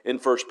them in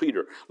 1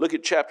 Peter. Look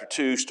at chapter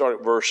 2, start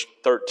at verse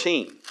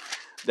 13,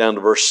 down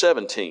to verse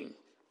 17.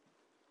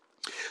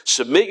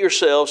 Submit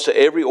yourselves to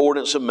every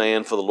ordinance of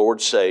man for the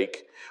Lord's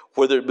sake,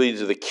 whether it be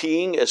to the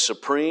king as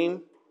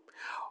supreme,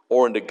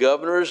 or unto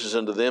governors as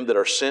unto them that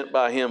are sent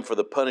by him for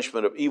the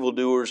punishment of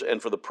evildoers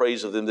and for the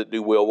praise of them that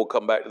do well. We'll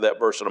come back to that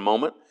verse in a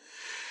moment.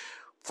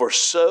 For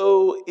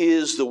so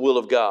is the will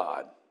of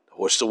God.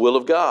 What's the will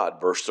of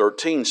God? Verse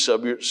 13,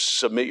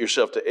 submit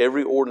yourself to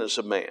every ordinance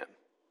of man.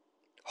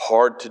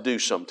 Hard to do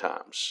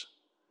sometimes.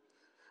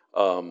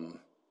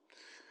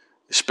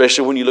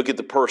 Especially when you look at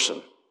the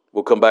person.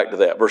 We'll come back to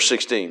that. Verse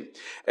 16,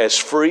 as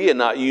free and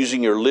not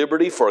using your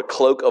liberty for a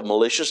cloak of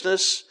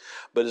maliciousness,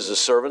 but as the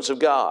servants of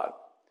God.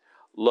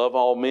 Honor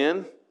all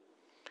men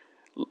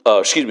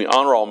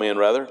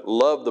rather.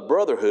 Love the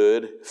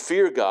brotherhood,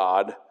 fear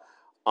God,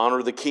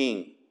 honor the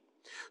king.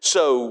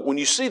 So when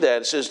you see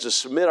that, it says to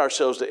submit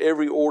ourselves to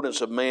every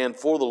ordinance of man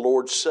for the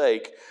Lord's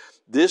sake.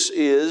 This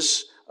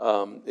is,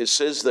 it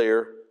says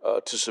there,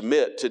 to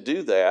submit, to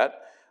do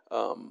that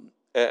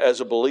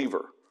as a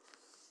believer.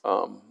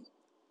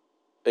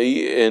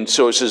 And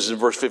so it says in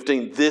verse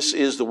 15, this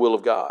is the will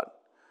of God.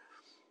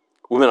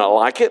 We may not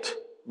like it,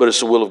 but it's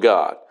the will of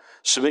God.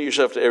 Submit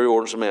yourself to every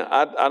ordinance of man.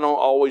 I don't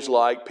always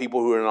like people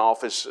who are in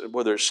office,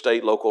 whether it's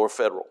state, local, or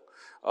federal.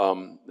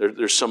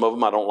 There's some of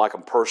them, I don't like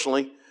them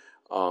personally.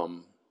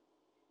 Some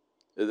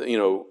of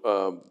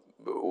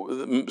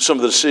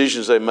the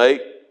decisions they make,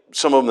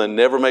 some of them they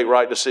never make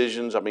right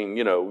decisions. I mean,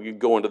 you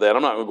go into that.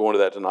 I'm not going to go into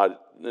that tonight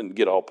and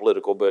get all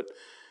political, but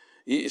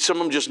some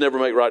of them just never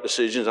make right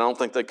decisions. I don't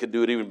think they could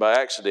do it even by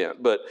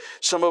accident. But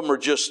some of them are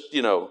just,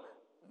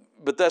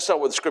 but that's not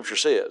what the Scripture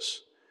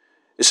says.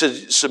 It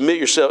says, submit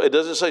yourself. It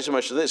doesn't say so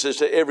much to this. It says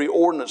to every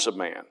ordinance of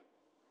man.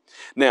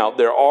 Now,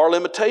 there are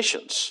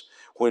limitations.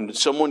 When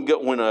someone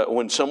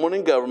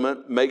in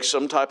government makes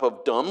some type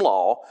of dumb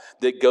law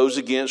that goes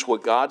against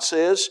what God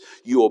says,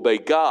 you obey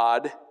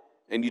God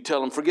and you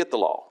tell them, forget the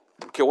law.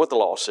 I don't care what the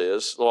law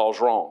says. The law's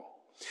wrong.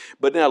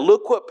 But now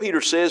look what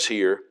Peter says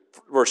here,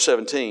 verse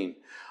 17.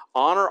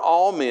 Honor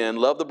all men,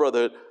 love the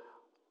brotherhood,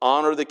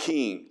 honor the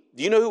king.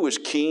 Do you know who was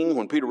king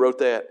when Peter wrote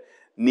that?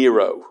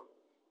 Nero.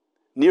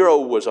 Nero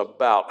was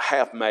about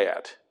half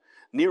mad.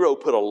 Nero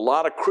put a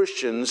lot of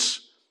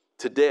Christians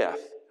to death,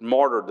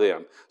 martyred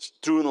them,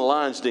 threw in the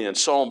lion's den,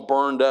 saw them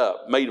burned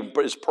up, made them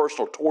his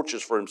personal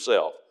torches for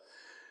himself.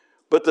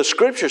 But the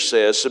scripture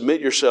says,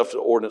 submit yourself to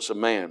the ordinance of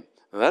man.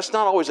 Now, that's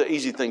not always an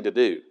easy thing to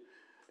do.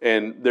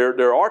 And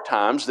there are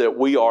times that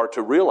we are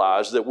to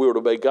realize that we are to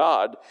obey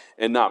God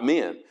and not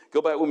men.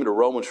 Go back with me to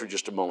Romans for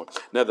just a moment.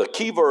 Now, the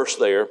key verse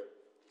there,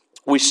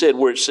 we said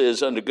where it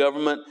says, under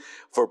government,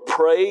 for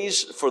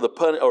praise for the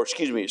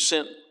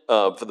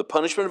for the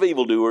punishment of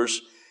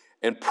evildoers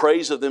and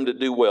praise of them that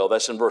do well.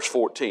 That's in verse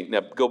 14.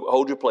 Now, go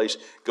hold your place.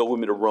 Go with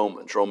me to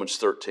Romans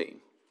 13.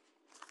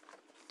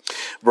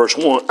 Verse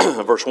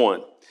 1. Verse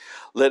 1.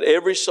 Let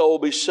every soul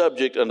be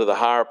subject unto the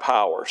higher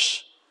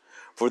powers.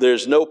 For there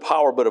is no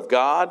power but of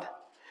God.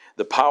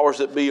 The powers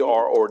that be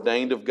are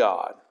ordained of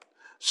God.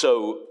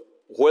 So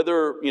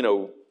whether,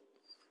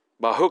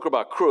 by hook or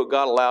by crook,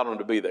 God allowed them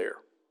to be there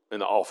in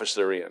the office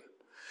they're in.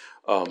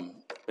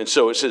 And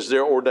so it says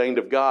they're ordained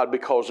of God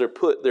because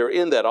they're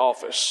in that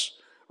office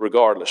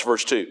regardless.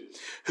 Verse 2.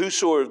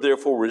 Whosoever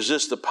therefore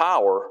resists the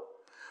power,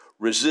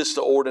 resists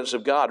the ordinance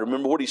of God.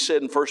 Remember what he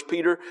said in 1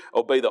 Peter?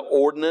 Obey the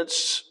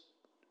ordinance,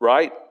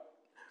 right?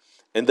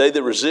 And they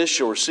that resist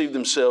shall receive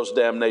themselves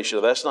damnation.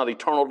 Now, that's not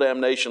eternal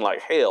damnation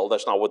like hell.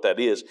 That's not what that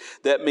is.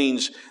 That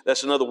means,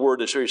 that's another word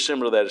that's very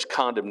similar to that, is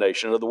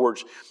condemnation. In other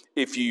words,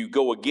 if you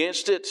go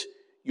against it,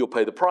 you'll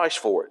pay the price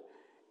for it.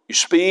 You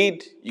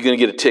speed, you're going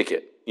to get a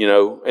ticket,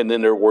 and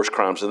then there are worse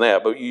crimes than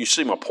that. But you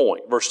see my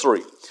point. Verse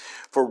 3.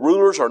 For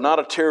rulers are not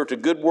a terror to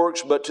good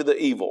works, but to the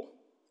evil.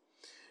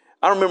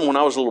 I remember when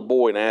I was a little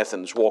boy in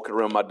Athens walking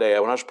around my dad,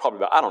 when I was probably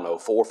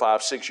about, 4,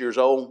 5, 6 years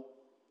old.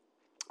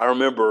 I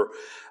remember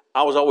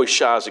I was always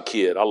shy as a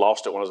kid. I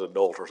lost it when I was an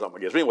adult or something,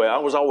 I guess. But anyway, I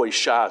was always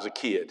shy as a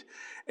kid.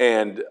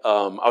 And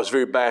I was a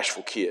very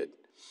bashful kid.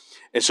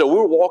 And so we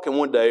were walking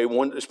one day.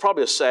 It's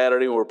probably a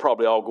Saturday. We were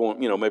probably all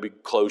going, maybe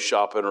clothes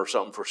shopping or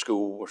something for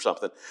school or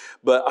something.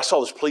 But I saw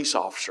this police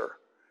officer.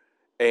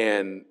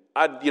 And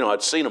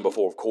I'd seen him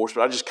before, of course,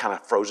 but I just kind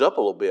of froze up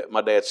a little bit.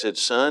 My dad said,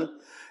 son,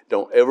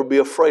 don't ever be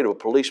afraid of a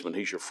policeman.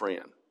 He's your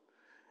friend.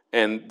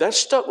 And that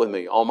stuck with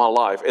me all my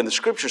life. And the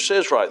scripture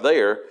says right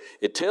there,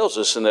 it tells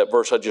us in that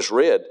verse I just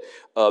read,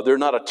 they're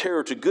not a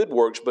terror to good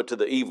works, but to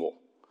the evil.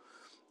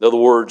 In other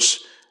words,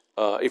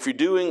 if you're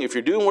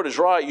doing what is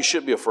right, you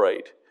should be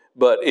afraid.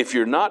 But if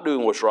you're not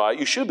doing what's right,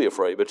 you should be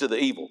afraid, but to the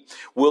evil.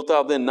 Wilt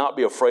thou then not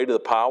be afraid of the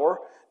power?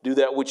 Do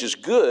that which is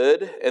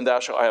good, and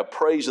thou shalt have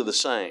praise of the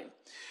same.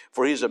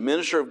 For he is a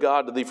minister of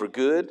God to thee for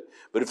good.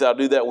 But if thou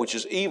do that which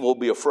is evil,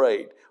 be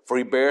afraid. For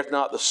he beareth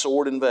not the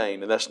sword in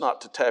vain. And that's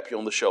not to tap you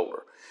on the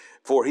shoulder.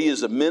 For he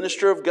is a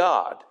minister of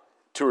God,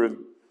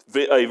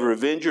 a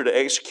revenger to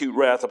execute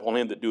wrath upon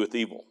him that doeth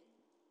evil.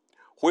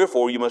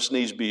 Wherefore you must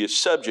needs be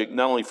subject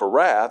not only for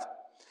wrath,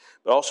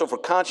 but also for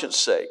conscience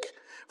sake.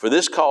 For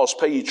this cause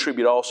pay ye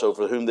tribute also,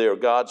 for whom they are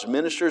God's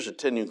ministers,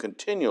 attending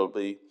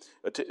continually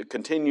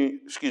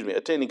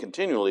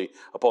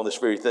upon this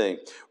very thing.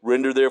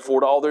 Render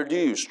therefore to all their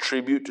dues,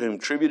 tribute to whom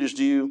tribute is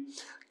due,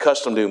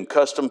 custom to whom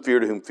custom, fear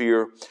to whom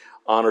fear,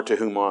 honor to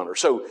whom honor.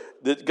 So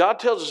God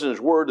tells us in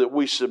His Word that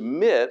we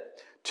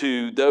submit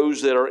to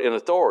those that are in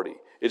authority.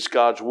 It's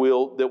God's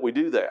will that we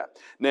do that.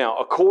 Now,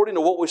 according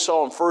to what we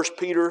saw in 1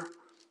 Peter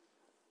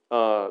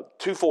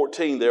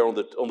 2:14 there on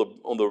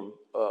the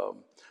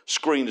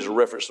screen is a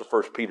reference to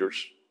 1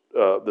 Peter's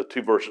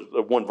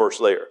one verse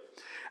there.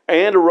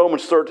 And in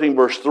Romans 13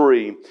 verse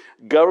 3,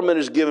 government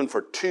is given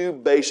for two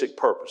basic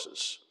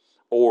purposes,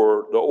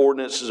 or the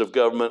ordinances of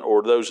government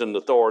or those in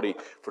authority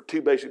for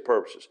two basic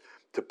purposes.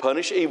 To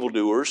punish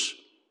evildoers,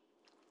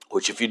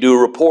 which if you do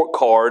a report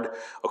card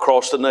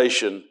across the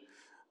nation,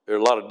 there are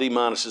a lot of D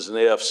minuses and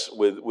Fs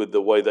with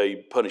the way they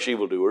punish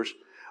evildoers,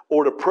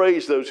 or to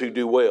praise those who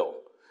do well.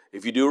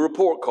 If you do a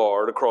report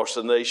card across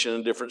the nation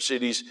in different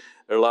cities,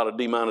 there are a lot of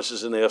D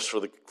minuses and Fs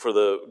for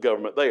the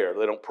government there.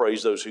 They don't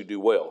praise those who do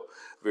well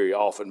very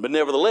often. But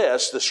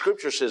nevertheless, the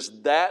Scripture says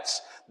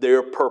that's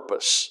their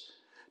purpose,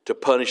 to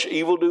punish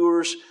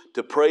evildoers,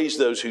 to praise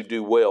those who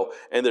do well.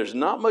 And there's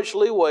not much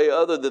leeway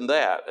other than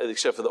that,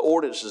 except for the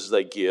ordinances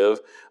they give,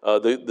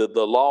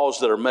 the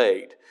laws that are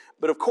made.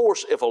 But of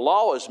course, if a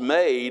law is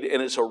made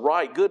and it's a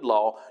right, good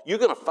law, you're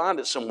going to find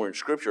it somewhere in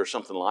Scripture or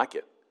something like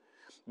it.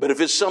 But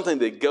if it's something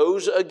that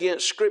goes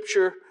against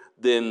Scripture,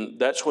 then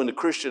that's when the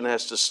Christian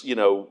has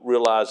to,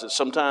 realize that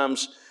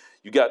sometimes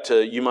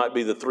you might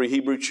be the three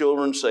Hebrew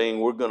children saying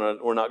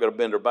we're not gonna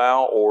bend or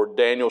bow, or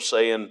Daniel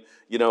saying,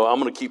 I'm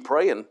gonna keep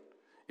praying.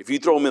 If you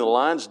throw them in the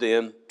lion's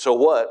den, so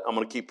what? I'm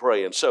gonna keep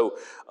praying. So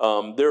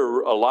there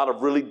are a lot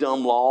of really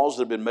dumb laws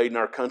that have been made in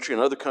our country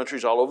and other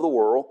countries all over the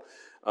world.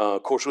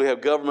 Of course, we have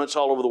governments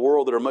all over the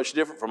world that are much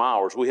different from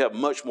ours. We have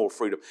much more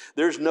freedom.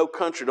 There's no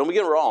country, don't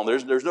get me wrong,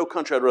 there's no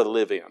country I'd rather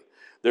live in.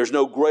 There's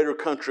no greater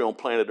country on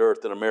planet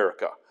Earth than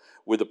America.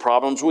 With the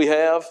problems we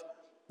have,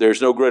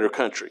 there's no greater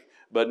country.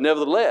 But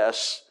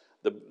nevertheless,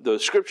 the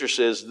Scripture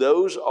says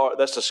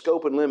that's the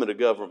scope and limit of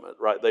government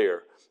right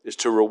there, is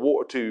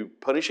to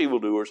punish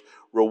evildoers,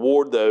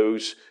 reward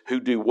those who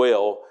do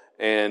well,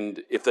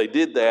 And if they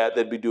did that,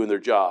 they'd be doing their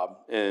job.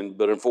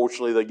 But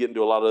unfortunately, they get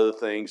into a lot of other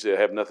things that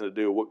have nothing to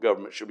do with what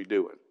government should be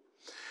doing.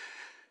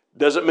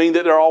 Doesn't mean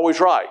that they're always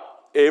right.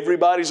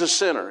 Everybody's a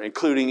sinner,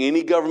 including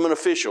any government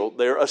official.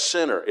 They're a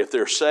sinner. If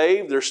they're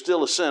saved, they're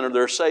still a sinner.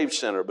 They're a saved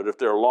sinner. But if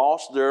they're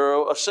lost,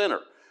 they're a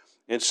sinner.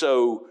 And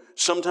so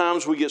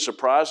sometimes we get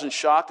surprised and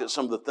shocked at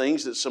some of the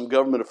things that some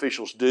government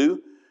officials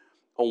do.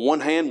 On one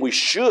hand, we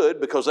should,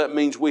 because that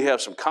means we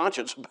have some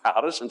conscience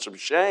about us and some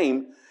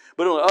shame.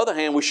 But on the other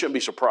hand, we shouldn't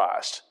be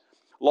surprised.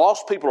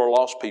 Lost people are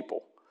lost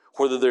people,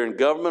 whether they're in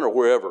government or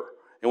wherever.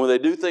 And when they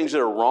do things that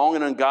are wrong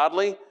and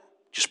ungodly,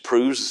 just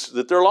proves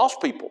that they're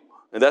lost people.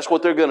 And that's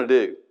what they're going to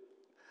do.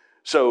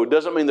 So it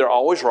doesn't mean they're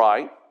always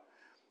right.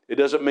 It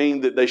doesn't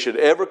mean that they should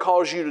ever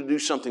cause you to do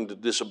something to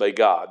disobey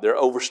God. They're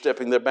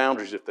overstepping their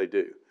boundaries if they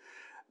do.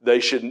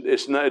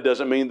 It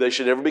doesn't mean they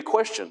should ever be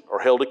questioned or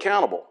held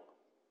accountable.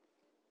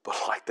 But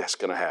like that's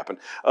going to happen.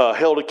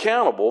 Held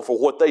accountable for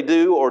what they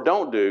do or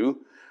don't do.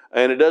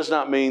 And it does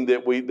not mean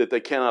that they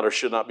cannot or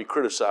should not be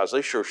criticized.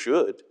 They sure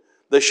should.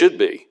 They should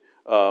be.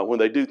 When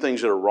they do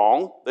things that are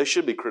wrong, they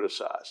should be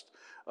criticized.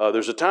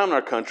 There's a time in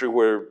our country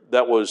where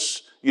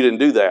you didn't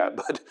do that.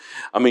 But,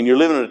 I mean, you're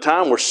living in a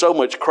time where so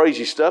much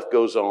crazy stuff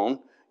goes on,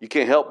 you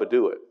can't help but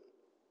do it.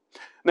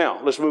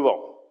 Now, let's move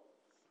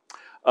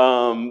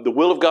on. The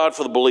will of God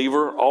for the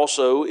believer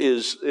also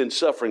is in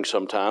suffering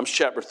sometimes.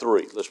 Chapter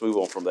 3. Let's move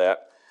on from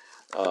that.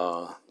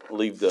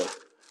 Leave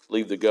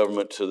the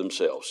government to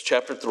themselves.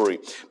 Chapter 3.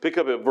 Pick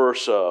up at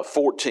verse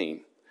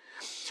 14.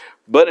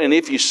 And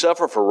if you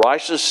suffer for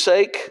righteousness'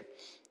 sake,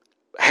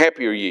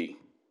 happy are ye.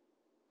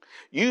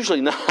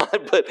 Usually not,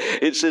 but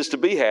it says to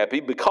be happy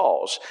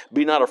because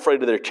be not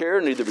afraid of their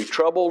terror, neither be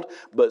troubled,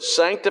 but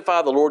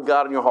sanctify the Lord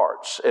God in your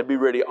hearts, and be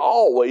ready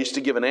always to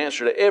give an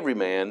answer to every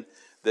man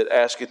that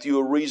asketh you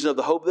a reason of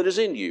the hope that is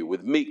in you,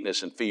 with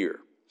meekness and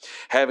fear,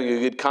 having a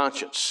good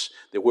conscience,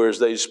 that whereas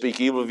they speak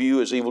evil of you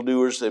as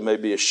evildoers, they may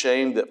be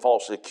ashamed that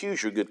falsely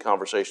accuse your good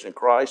conversation in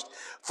Christ.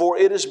 For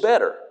it is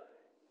better,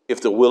 if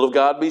the will of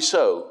God be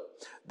so,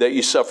 that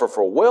you suffer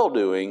for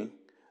well-doing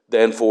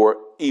than for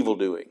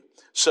evil-doing.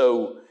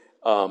 So,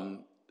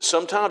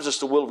 sometimes it's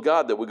the will of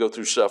God that we go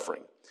through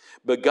suffering.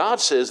 But God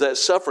says that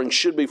suffering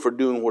should be for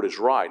doing what is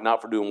right,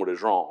 not for doing what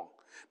is wrong.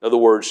 In other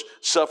words,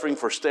 suffering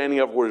for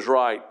standing up for what is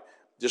right,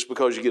 just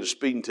because you get a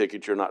speeding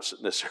ticket, you're not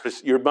necessarily,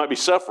 you might be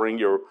suffering,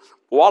 your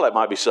wallet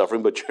might be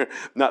suffering, but you're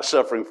not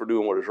suffering for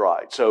doing what is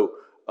right. So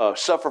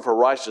suffer for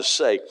righteousness'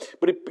 sake.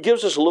 But it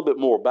gives us a little bit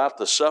more about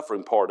the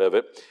suffering part of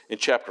it in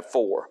chapter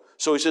 4.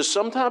 So he says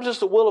sometimes it's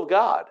the will of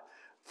God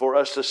for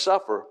us to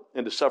suffer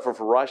and to suffer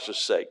for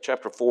righteousness' sake.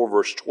 Chapter 4,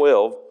 verse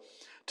 12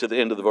 to the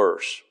end of the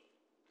verse.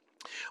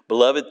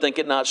 Beloved, think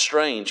it not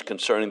strange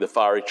concerning the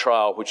fiery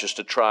trial which is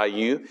to try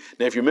you.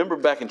 Now, if you remember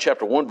back in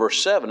chapter 1,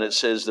 verse 7, it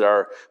says that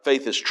our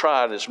faith is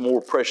tried and is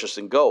more precious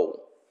than gold.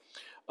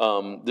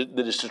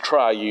 That is to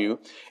try you,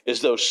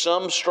 as though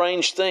some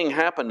strange thing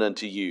happened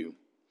unto you.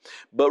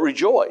 But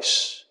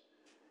rejoice,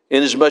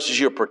 inasmuch as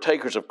you're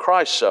partakers of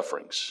Christ's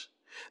sufferings,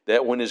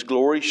 that when his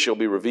glory shall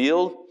be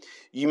revealed,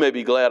 you may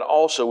be glad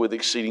also with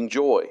exceeding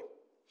joy.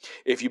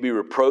 If you be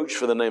reproached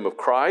for the name of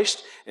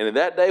Christ, and in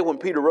that day when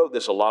Peter wrote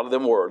this, a lot of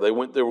them were. They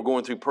were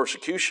going through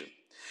persecution.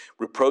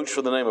 Reproached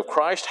for the name of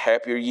Christ,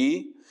 happy are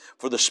ye,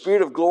 for the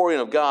Spirit of glory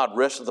and of God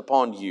resteth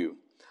upon you.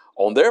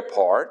 On their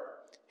part,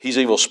 he's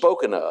evil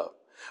spoken of,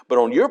 but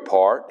on your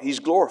part, he's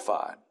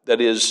glorified.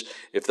 That is,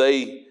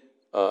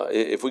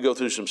 if we go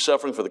through some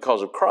suffering for the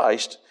cause of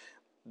Christ,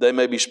 they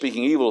may be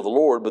speaking evil of the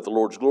Lord, but the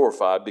Lord's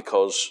glorified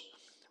because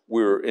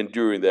we're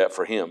enduring that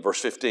for him.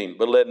 Verse 15,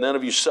 but let none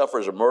of you suffer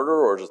as a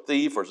murderer or as a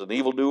thief or as an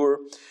evildoer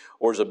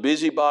or as a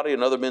busybody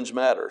in other men's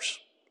matters.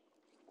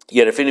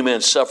 Yet if any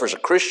man suffers a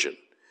Christian,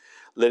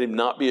 let him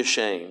not be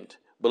ashamed,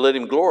 but let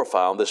him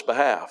glorify on this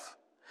behalf.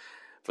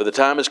 For the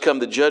time has come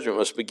that judgment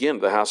must begin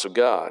at the house of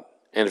God.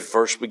 And if it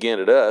first began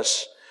at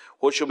us,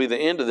 what shall be the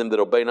end of them that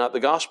obey not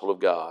the gospel of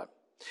God?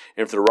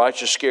 And if the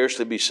righteous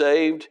scarcely be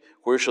saved,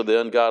 where shall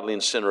the ungodly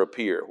and sinner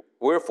appear?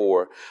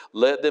 Wherefore,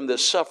 let them that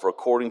suffer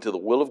according to the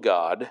will of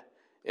God,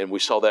 and we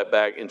saw that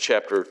back in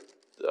chapter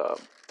 2,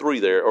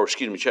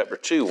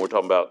 when we're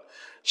talking about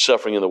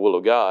suffering in the will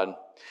of God.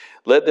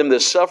 Let them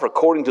that suffer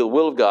according to the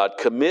will of God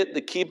commit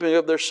the keeping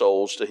of their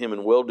souls to him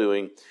in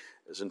well-doing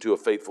as unto a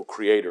faithful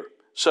Creator.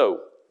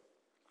 So,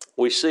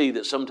 we see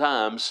that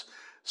sometimes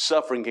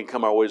suffering can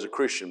come our way as a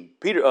Christian.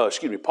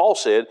 Paul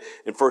said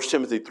in 1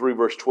 Timothy 3,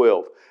 verse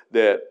 12,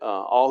 that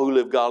all who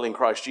live godly in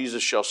Christ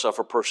Jesus shall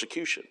suffer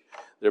persecution.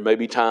 There may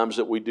be times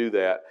that we do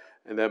that,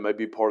 and that may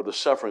be part of the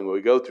suffering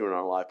we go through in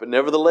our life. But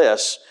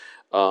nevertheless,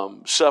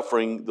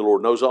 suffering, the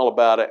Lord knows all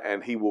about it,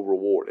 and he will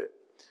reward it.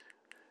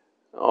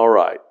 All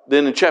right.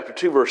 Then in chapter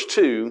 2, verse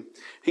 2,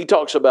 he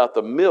talks about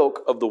the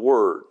milk of the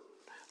word.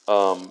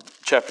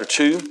 Chapter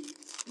 2,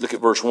 look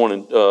at verse 1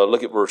 and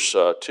look at verse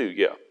 2,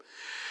 yeah.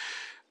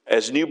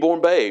 As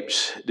newborn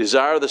babes,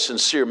 desire the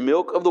sincere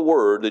milk of the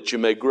word that you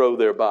may grow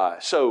thereby.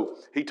 So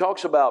he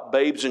talks about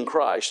babes in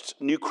Christ,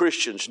 new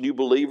Christians, new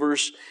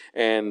believers.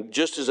 And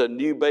just as a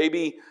new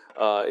baby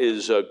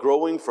is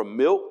growing from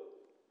milk,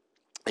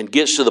 and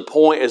gets to the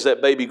point as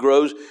that baby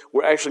grows.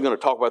 We're actually going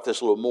to talk about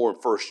this a little more in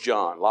 1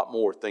 John. A lot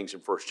more things in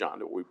 1 John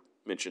that we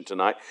mentioned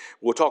tonight.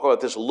 We'll talk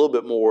about this a little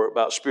bit more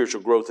about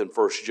spiritual growth in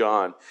 1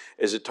 John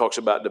as it talks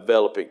about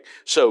developing.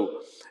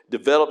 So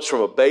develops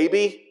from a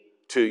baby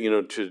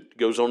to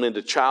goes on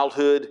into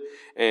childhood,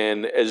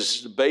 and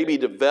as the baby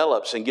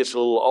develops and gets a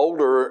little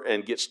older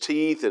and gets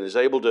teeth and is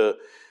able to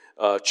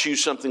chew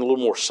something a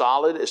little more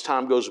solid as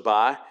time goes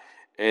by,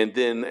 and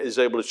then is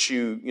able to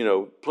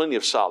chew, plenty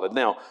of solid.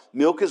 Now,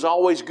 milk is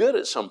always good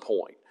at some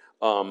point.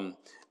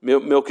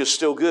 Milk is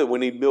still good. We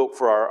need milk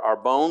for our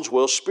bones.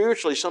 Well,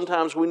 spiritually,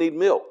 sometimes we need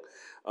milk.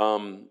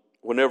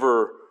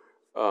 Whenever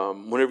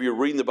you're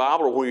reading the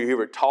Bible or when you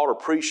hear it taught or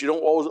preached, you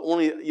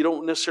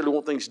don't necessarily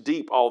want things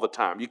deep all the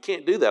time. You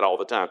can't do that all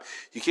the time.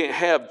 You can't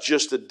have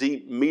just the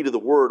deep meat of the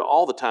Word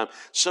all the time.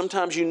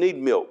 Sometimes you need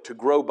milk to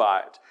grow by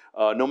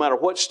it, no matter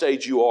what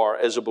stage you are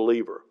as a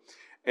believer.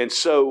 And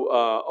so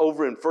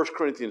over in 1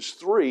 Corinthians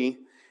 3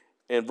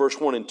 and verse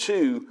 1 and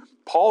 2,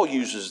 Paul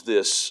uses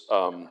this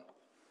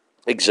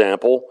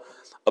example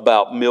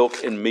about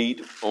milk and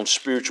meat on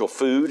spiritual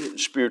food,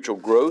 spiritual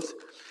growth.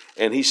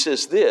 And he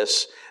says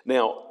this.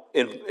 Now,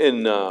 at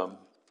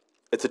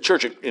the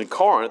church in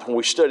Corinth, when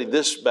we studied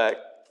this back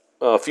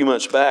a few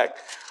months back,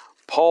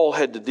 Paul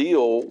had to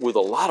deal with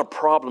a lot of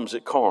problems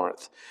at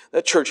Corinth.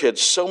 That church had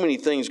so many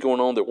things going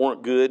on that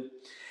weren't good.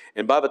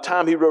 And by the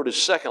time he wrote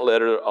his second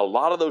letter, a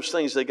lot of those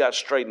things they got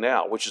straightened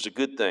out, which is a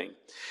good thing.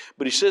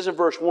 But he says in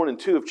verse 1 and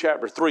 2 of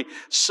chapter 3,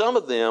 some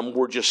of them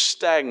were just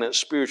stagnant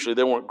spiritually.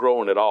 They weren't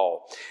growing at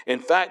all. In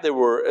fact, they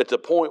were at the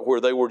point where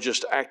they were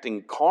just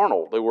acting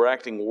carnal. They were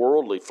acting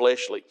worldly,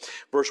 fleshly.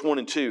 Verse 1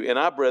 and 2, and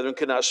I, brethren,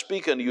 could not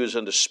speak unto you as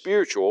unto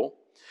spiritual,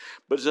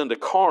 but as unto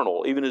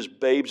carnal, even as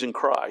babes in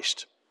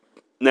Christ.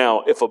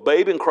 Now, if a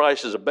babe in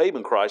Christ is a babe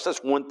in Christ,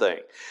 that's one thing.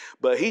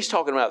 But he's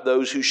talking about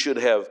those who should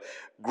have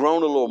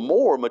grown a little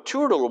more,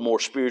 matured a little more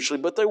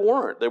spiritually, but they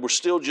weren't. They were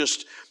still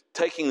just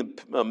taking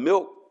the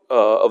milk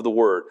of the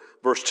Word.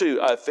 Verse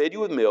 2, I fed you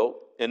with milk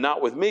and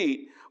not with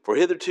meat, for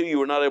hitherto you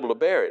were not able to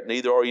bear it,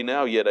 neither are you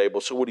now yet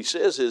able. So what he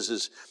says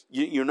is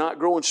you're not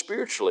growing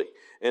spiritually.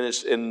 And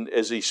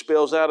as he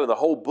spells out in the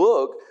whole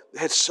book,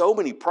 they had so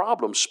many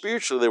problems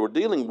spiritually they were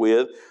dealing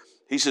with.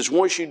 He says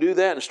once you do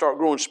that and start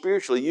growing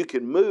spiritually, you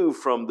can move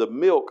from the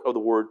milk of the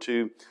Word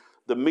to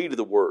the meat of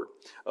the Word.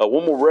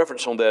 One more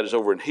reference on that is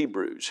over in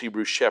Hebrews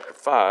chapter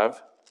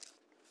 5.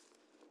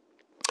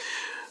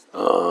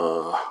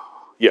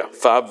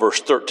 5 verse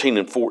 13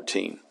 and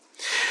 14.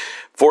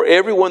 For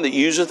everyone that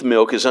useth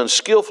milk is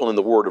unskillful in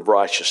the word of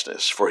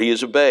righteousness, for he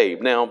is a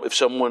babe. Now, if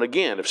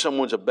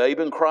someone's a babe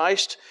in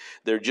Christ,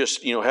 they're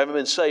just, haven't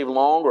been saved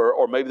long,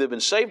 or maybe they've been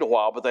saved a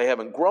while, but they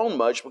haven't grown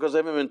much because they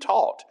haven't been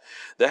taught.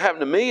 That happened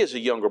to me as a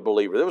younger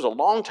believer. There was a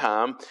long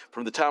time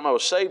from the time I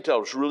was saved till I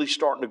was really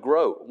starting to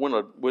grow.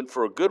 Went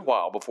for a good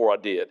while before I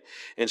did.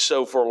 And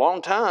so for a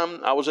long time,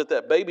 I was at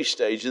that baby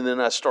stage, and then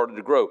I started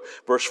to grow.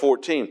 Verse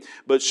 14,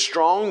 but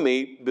strong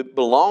meat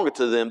belongeth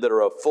to them that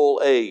are of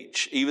full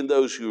age, even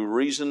those who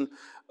reason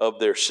of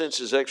their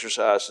senses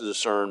exercised to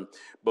discern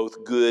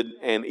both good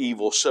and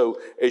evil. So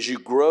as you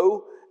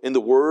grow in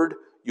the Word,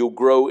 you'll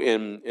grow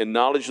in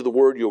knowledge of the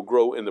Word. You'll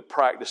grow in the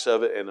practice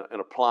of it and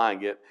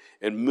applying it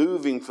and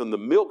moving from the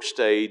milk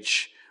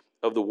stage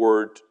of the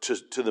Word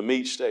to the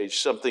meat stage,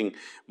 something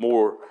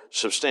more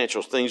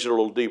substantial, things that are a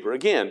little deeper.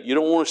 Again, you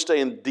don't want to stay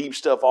in deep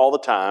stuff all the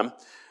time.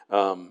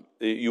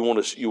 You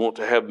want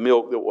to have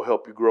milk that will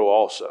help you grow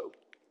also.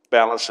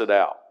 Balance it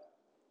out.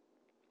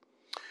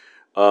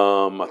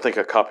 I think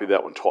I copied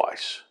that one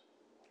twice.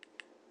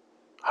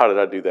 How did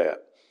I do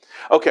that?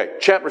 Okay,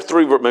 chapter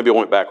 3, maybe I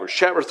went backwards.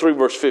 Chapter 3,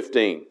 verse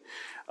 15.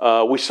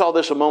 We saw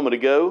this a moment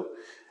ago.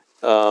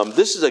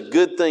 This is a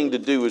good thing to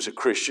do as a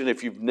Christian.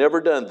 If you've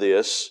never done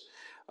this,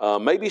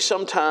 maybe take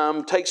some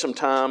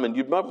time, and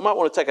you might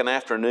want to take an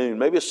afternoon,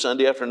 maybe a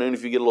Sunday afternoon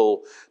if you get a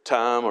little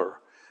time,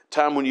 or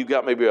time when you've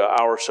got maybe an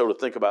hour or so to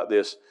think about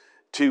this.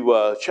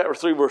 Chapter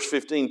 3, verse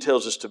 15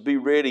 tells us to be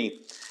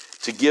ready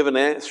to give an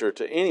answer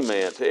to any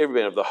man, to every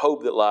man, of the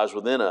hope that lies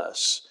within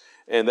us.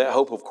 And that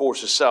hope, of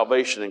course, is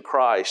salvation in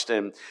Christ.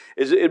 And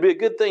it'd be a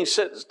good thing,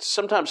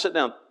 sometimes sit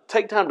down,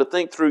 take time to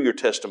think through your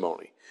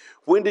testimony.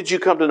 When did you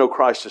come to know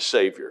Christ as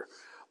Savior?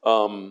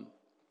 You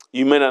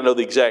may not know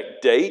the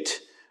exact date.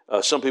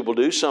 Some people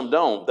do, some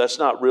don't. That's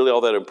not really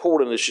all that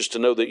important. It's just to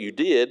know that you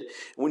did.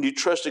 When you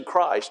trusted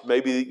Christ,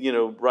 maybe,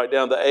 write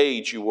down the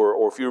age you were,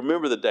 or if you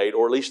remember the date,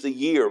 or at least the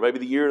year, maybe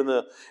the year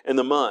and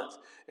the month.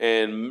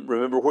 And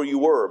remember where you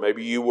were.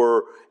 Maybe you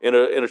were in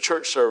a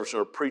church service,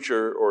 or a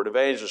preacher or an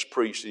evangelist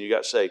preached and you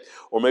got saved.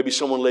 Or maybe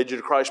someone led you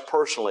to Christ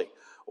personally.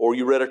 Or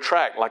you read a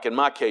tract, like in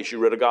my case, you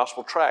read a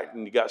gospel tract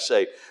and you got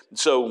saved. And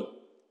so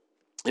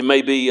it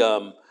may be,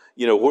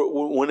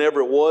 whenever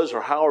it was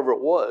or however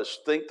it was,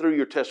 think through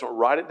your testimony,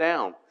 write it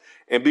down,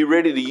 and be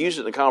ready to use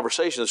it in the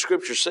conversation. The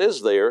Scripture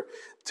says there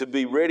to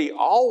be ready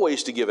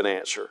always to give an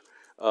answer.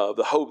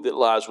 The hope that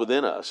lies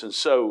within us. And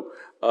so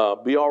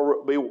be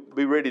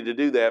ready to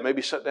do that.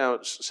 Maybe sit down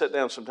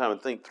sometime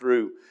and think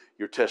through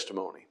your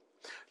testimony.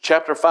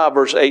 Chapter 5,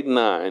 verse 8 and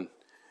 9.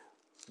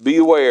 Be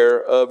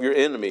aware of your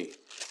enemy.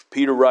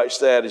 Peter writes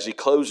that as he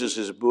closes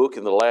his book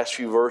in the last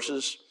few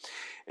verses.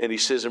 And he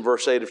says in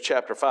verse 8 of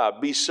chapter 5,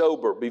 be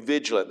sober, be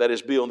vigilant. That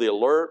is, be on the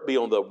alert, be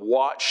on the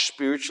watch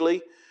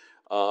spiritually,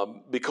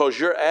 because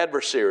your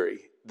adversary,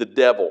 the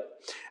devil,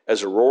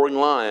 as a roaring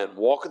lion,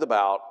 walketh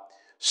about,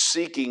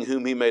 seeking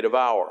whom he may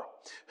devour,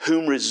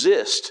 whom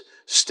resist,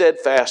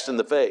 steadfast in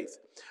the faith,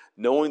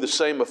 knowing the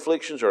same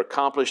afflictions are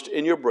accomplished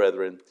in your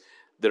brethren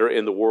that are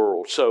in the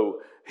world.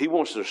 So he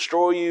wants to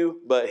destroy you,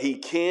 but he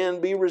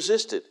can be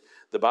resisted.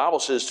 The Bible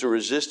says to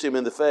resist him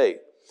in the faith.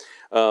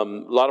 A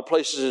lot of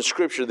places in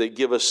Scripture that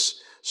give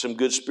us some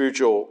good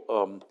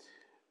spiritual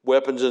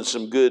weapons and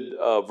some good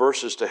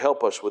verses to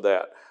help us with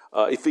that.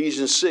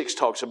 Ephesians 6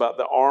 talks about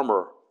the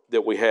armor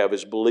that we have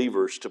as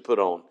believers to put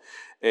on.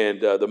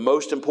 And the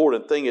most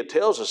important thing it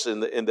tells us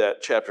in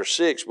that chapter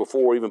 6,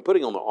 before even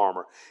putting on the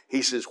armor,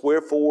 he says,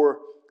 wherefore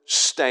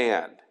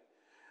stand.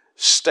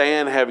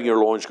 Stand having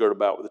your loins girded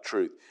about with the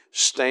truth.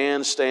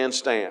 Stand, stand,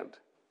 stand.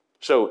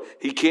 So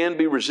he can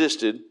be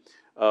resisted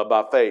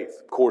by faith.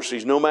 Of course,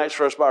 he's no match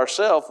for us by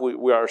ourselves.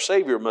 Our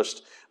Savior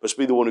must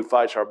be the one who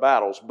fights our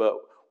battles, but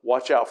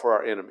watch out for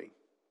our enemy.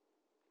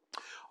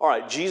 All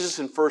right, Jesus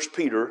in 1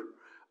 Peter,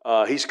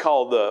 he's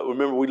called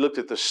remember we looked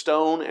at the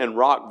stone and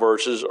rock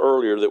verses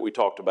earlier that we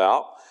talked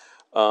about.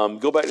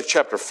 Go back to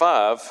chapter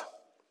 5,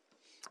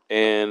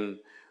 and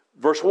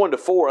verse 1 to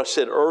 4, I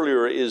said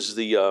earlier, is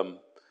the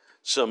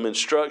some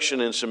instruction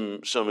and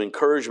some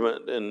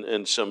encouragement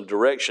and some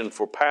direction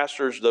for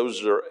pastors.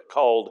 Those are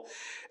called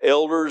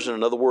elders, and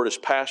another word is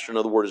pastor,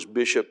 another word is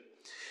bishop.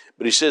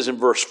 But he says in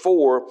verse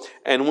 4,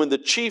 and when the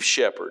chief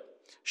shepherd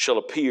shall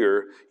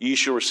appear, ye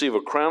shall receive a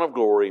crown of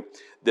glory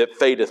that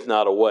fadeth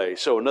not away.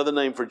 So another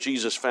name for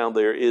Jesus found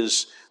there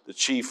is the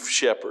chief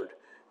shepherd.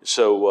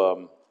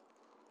 So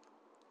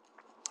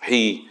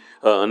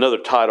another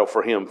title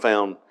for him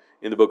found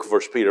in the book of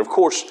 1 Peter. Of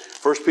course,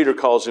 1 Peter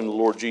calls him the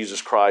Lord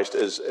Jesus Christ,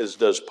 as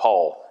does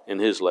Paul in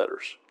his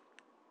letters.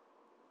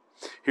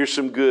 Here's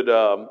some good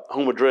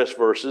home address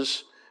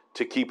verses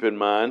to keep in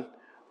mind.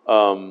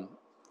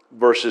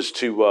 Verses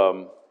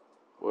to,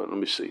 let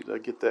me see, did I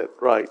get that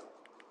right?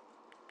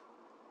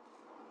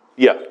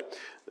 Yeah,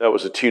 that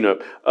was a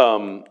tune-up.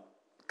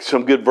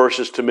 Some good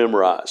verses to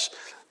memorize.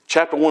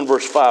 Chapter 1,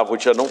 verse 5,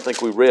 which I don't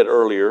think we read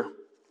earlier.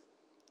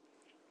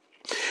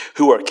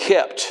 Who are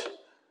kept,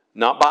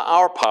 not by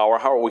our power.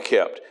 How are we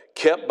kept?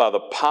 Kept by the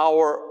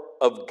power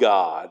of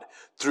God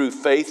through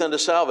faith unto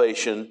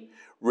salvation,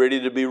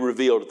 ready to be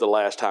revealed at the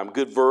last time.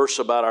 Good verse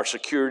about our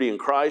security in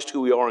Christ,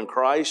 who we are in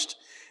Christ,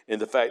 and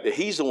the fact that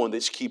he's the one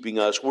that's keeping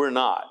us. We're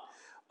not.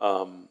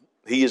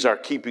 He is our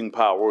keeping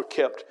power. We're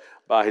kept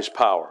by his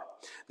power.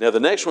 Now, the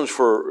next ones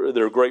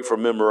they're great for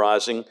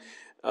memorizing.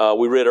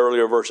 We read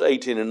earlier, verse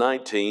 18 and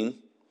 19.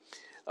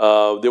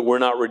 That we're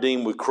not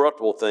redeemed with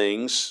corruptible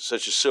things,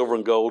 such as silver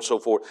and gold, so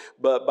forth,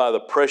 but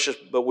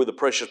with the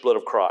precious blood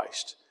of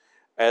Christ,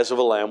 as of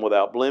a lamb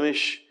without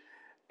blemish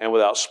and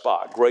without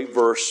spot. Great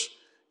verse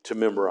to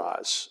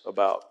memorize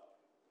about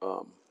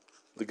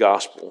the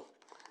gospel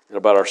and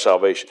about our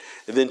salvation.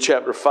 And then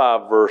chapter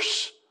 5,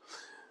 verse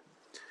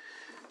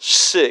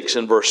 6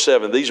 and verse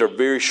 7. These are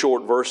very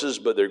short verses,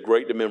 but they're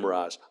great to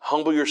memorize.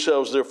 Humble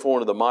yourselves, therefore,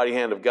 under the mighty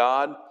hand of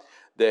God,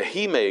 that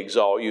he may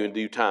exalt you in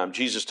due time.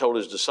 Jesus told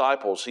his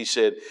disciples, he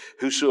said,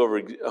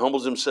 whosoever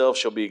humbles himself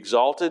shall be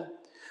exalted,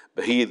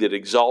 but he that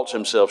exalts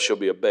himself shall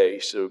be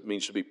abased. So it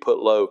means to be put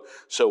low.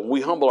 So when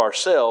we humble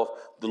ourselves,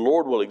 the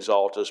Lord will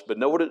exalt us. But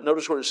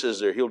notice what it says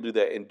there. He'll do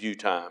that in due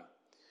time.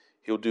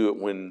 He'll do it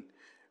when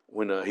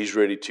he's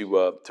ready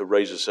to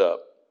raise us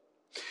up.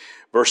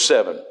 Verse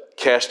 7,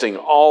 casting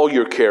all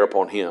your care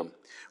upon him,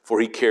 for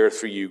he careth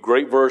for you.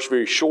 Great verse,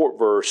 very short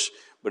verse,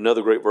 but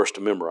another great verse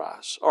to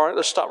memorize. All right,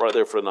 let's stop right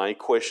there for tonight.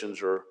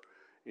 Questions or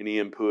any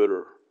input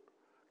or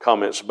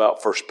comments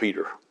about 1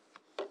 Peter?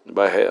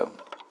 Anybody have?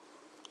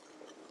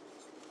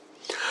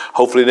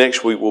 Hopefully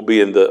next week we'll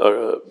be in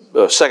the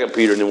 2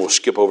 Peter, and then we'll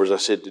skip over, as I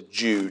said, to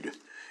Jude.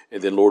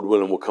 And then, Lord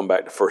willing, we'll come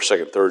back to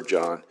 1st, 2nd, 3rd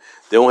John.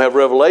 Then we'll have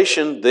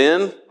Revelation.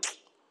 Then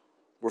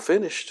we're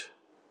finished.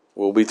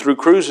 We'll be through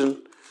cruising.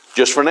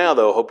 Just for now,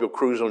 though, I hope you'll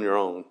cruise on your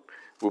own.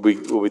 We'll be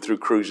through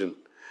cruising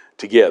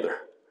together.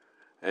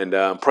 And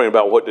I'm praying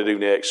about what to do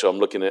next, so I'm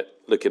looking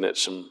at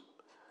some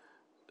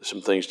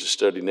things to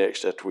study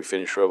next after we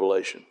finish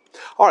Revelation.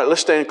 All right,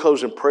 let's stand and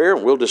close in prayer,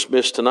 and we'll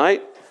dismiss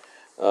tonight.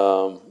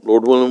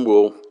 Lord willing,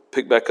 we'll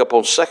pick back up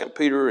on 2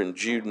 Peter and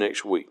Jude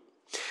next week.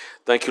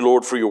 Thank you,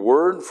 Lord, for your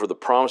word, for the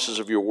promises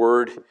of your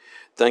word.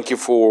 Thank you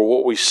for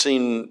what we've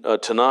seen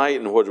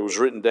tonight and what was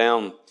written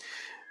down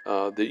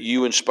that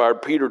you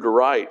inspired Peter to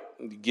write,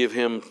 give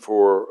him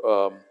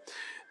for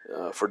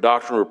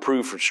doctrine,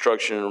 reproof,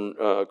 instruction,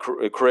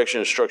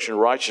 correction, instruction,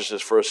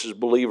 righteousness for us as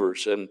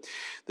believers. And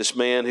this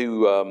man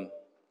who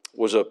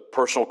was a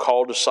personal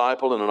called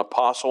disciple and an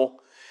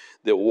apostle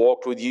that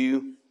walked with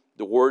you,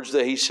 the words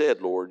that he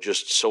said, Lord,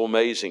 just so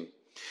amazing.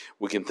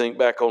 We can think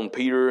back on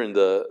Peter and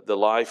the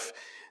life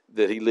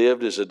that he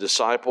lived as a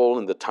disciple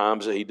and the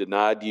times that he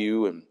denied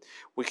you, and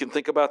we can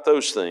think about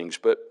those things.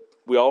 But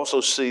we also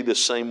see the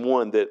same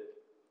one that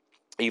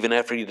even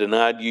after he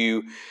denied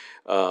you,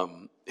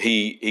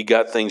 he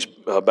got things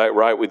back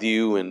right with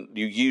you, and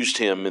you used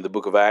him in the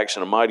book of Acts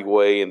in a mighty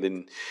way. And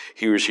then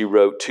here as he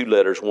wrote 2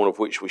 letters, one of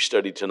which we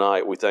studied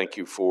tonight. We thank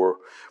you for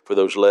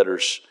those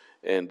letters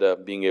and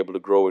being able to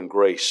grow in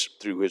grace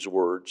through his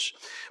words.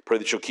 Pray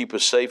that you'll keep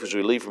us safe as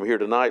we leave from here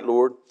tonight,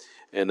 Lord,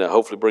 and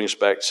hopefully bring us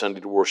back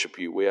Sunday to worship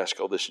you. We ask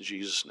all this in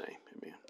Jesus' name. Amen.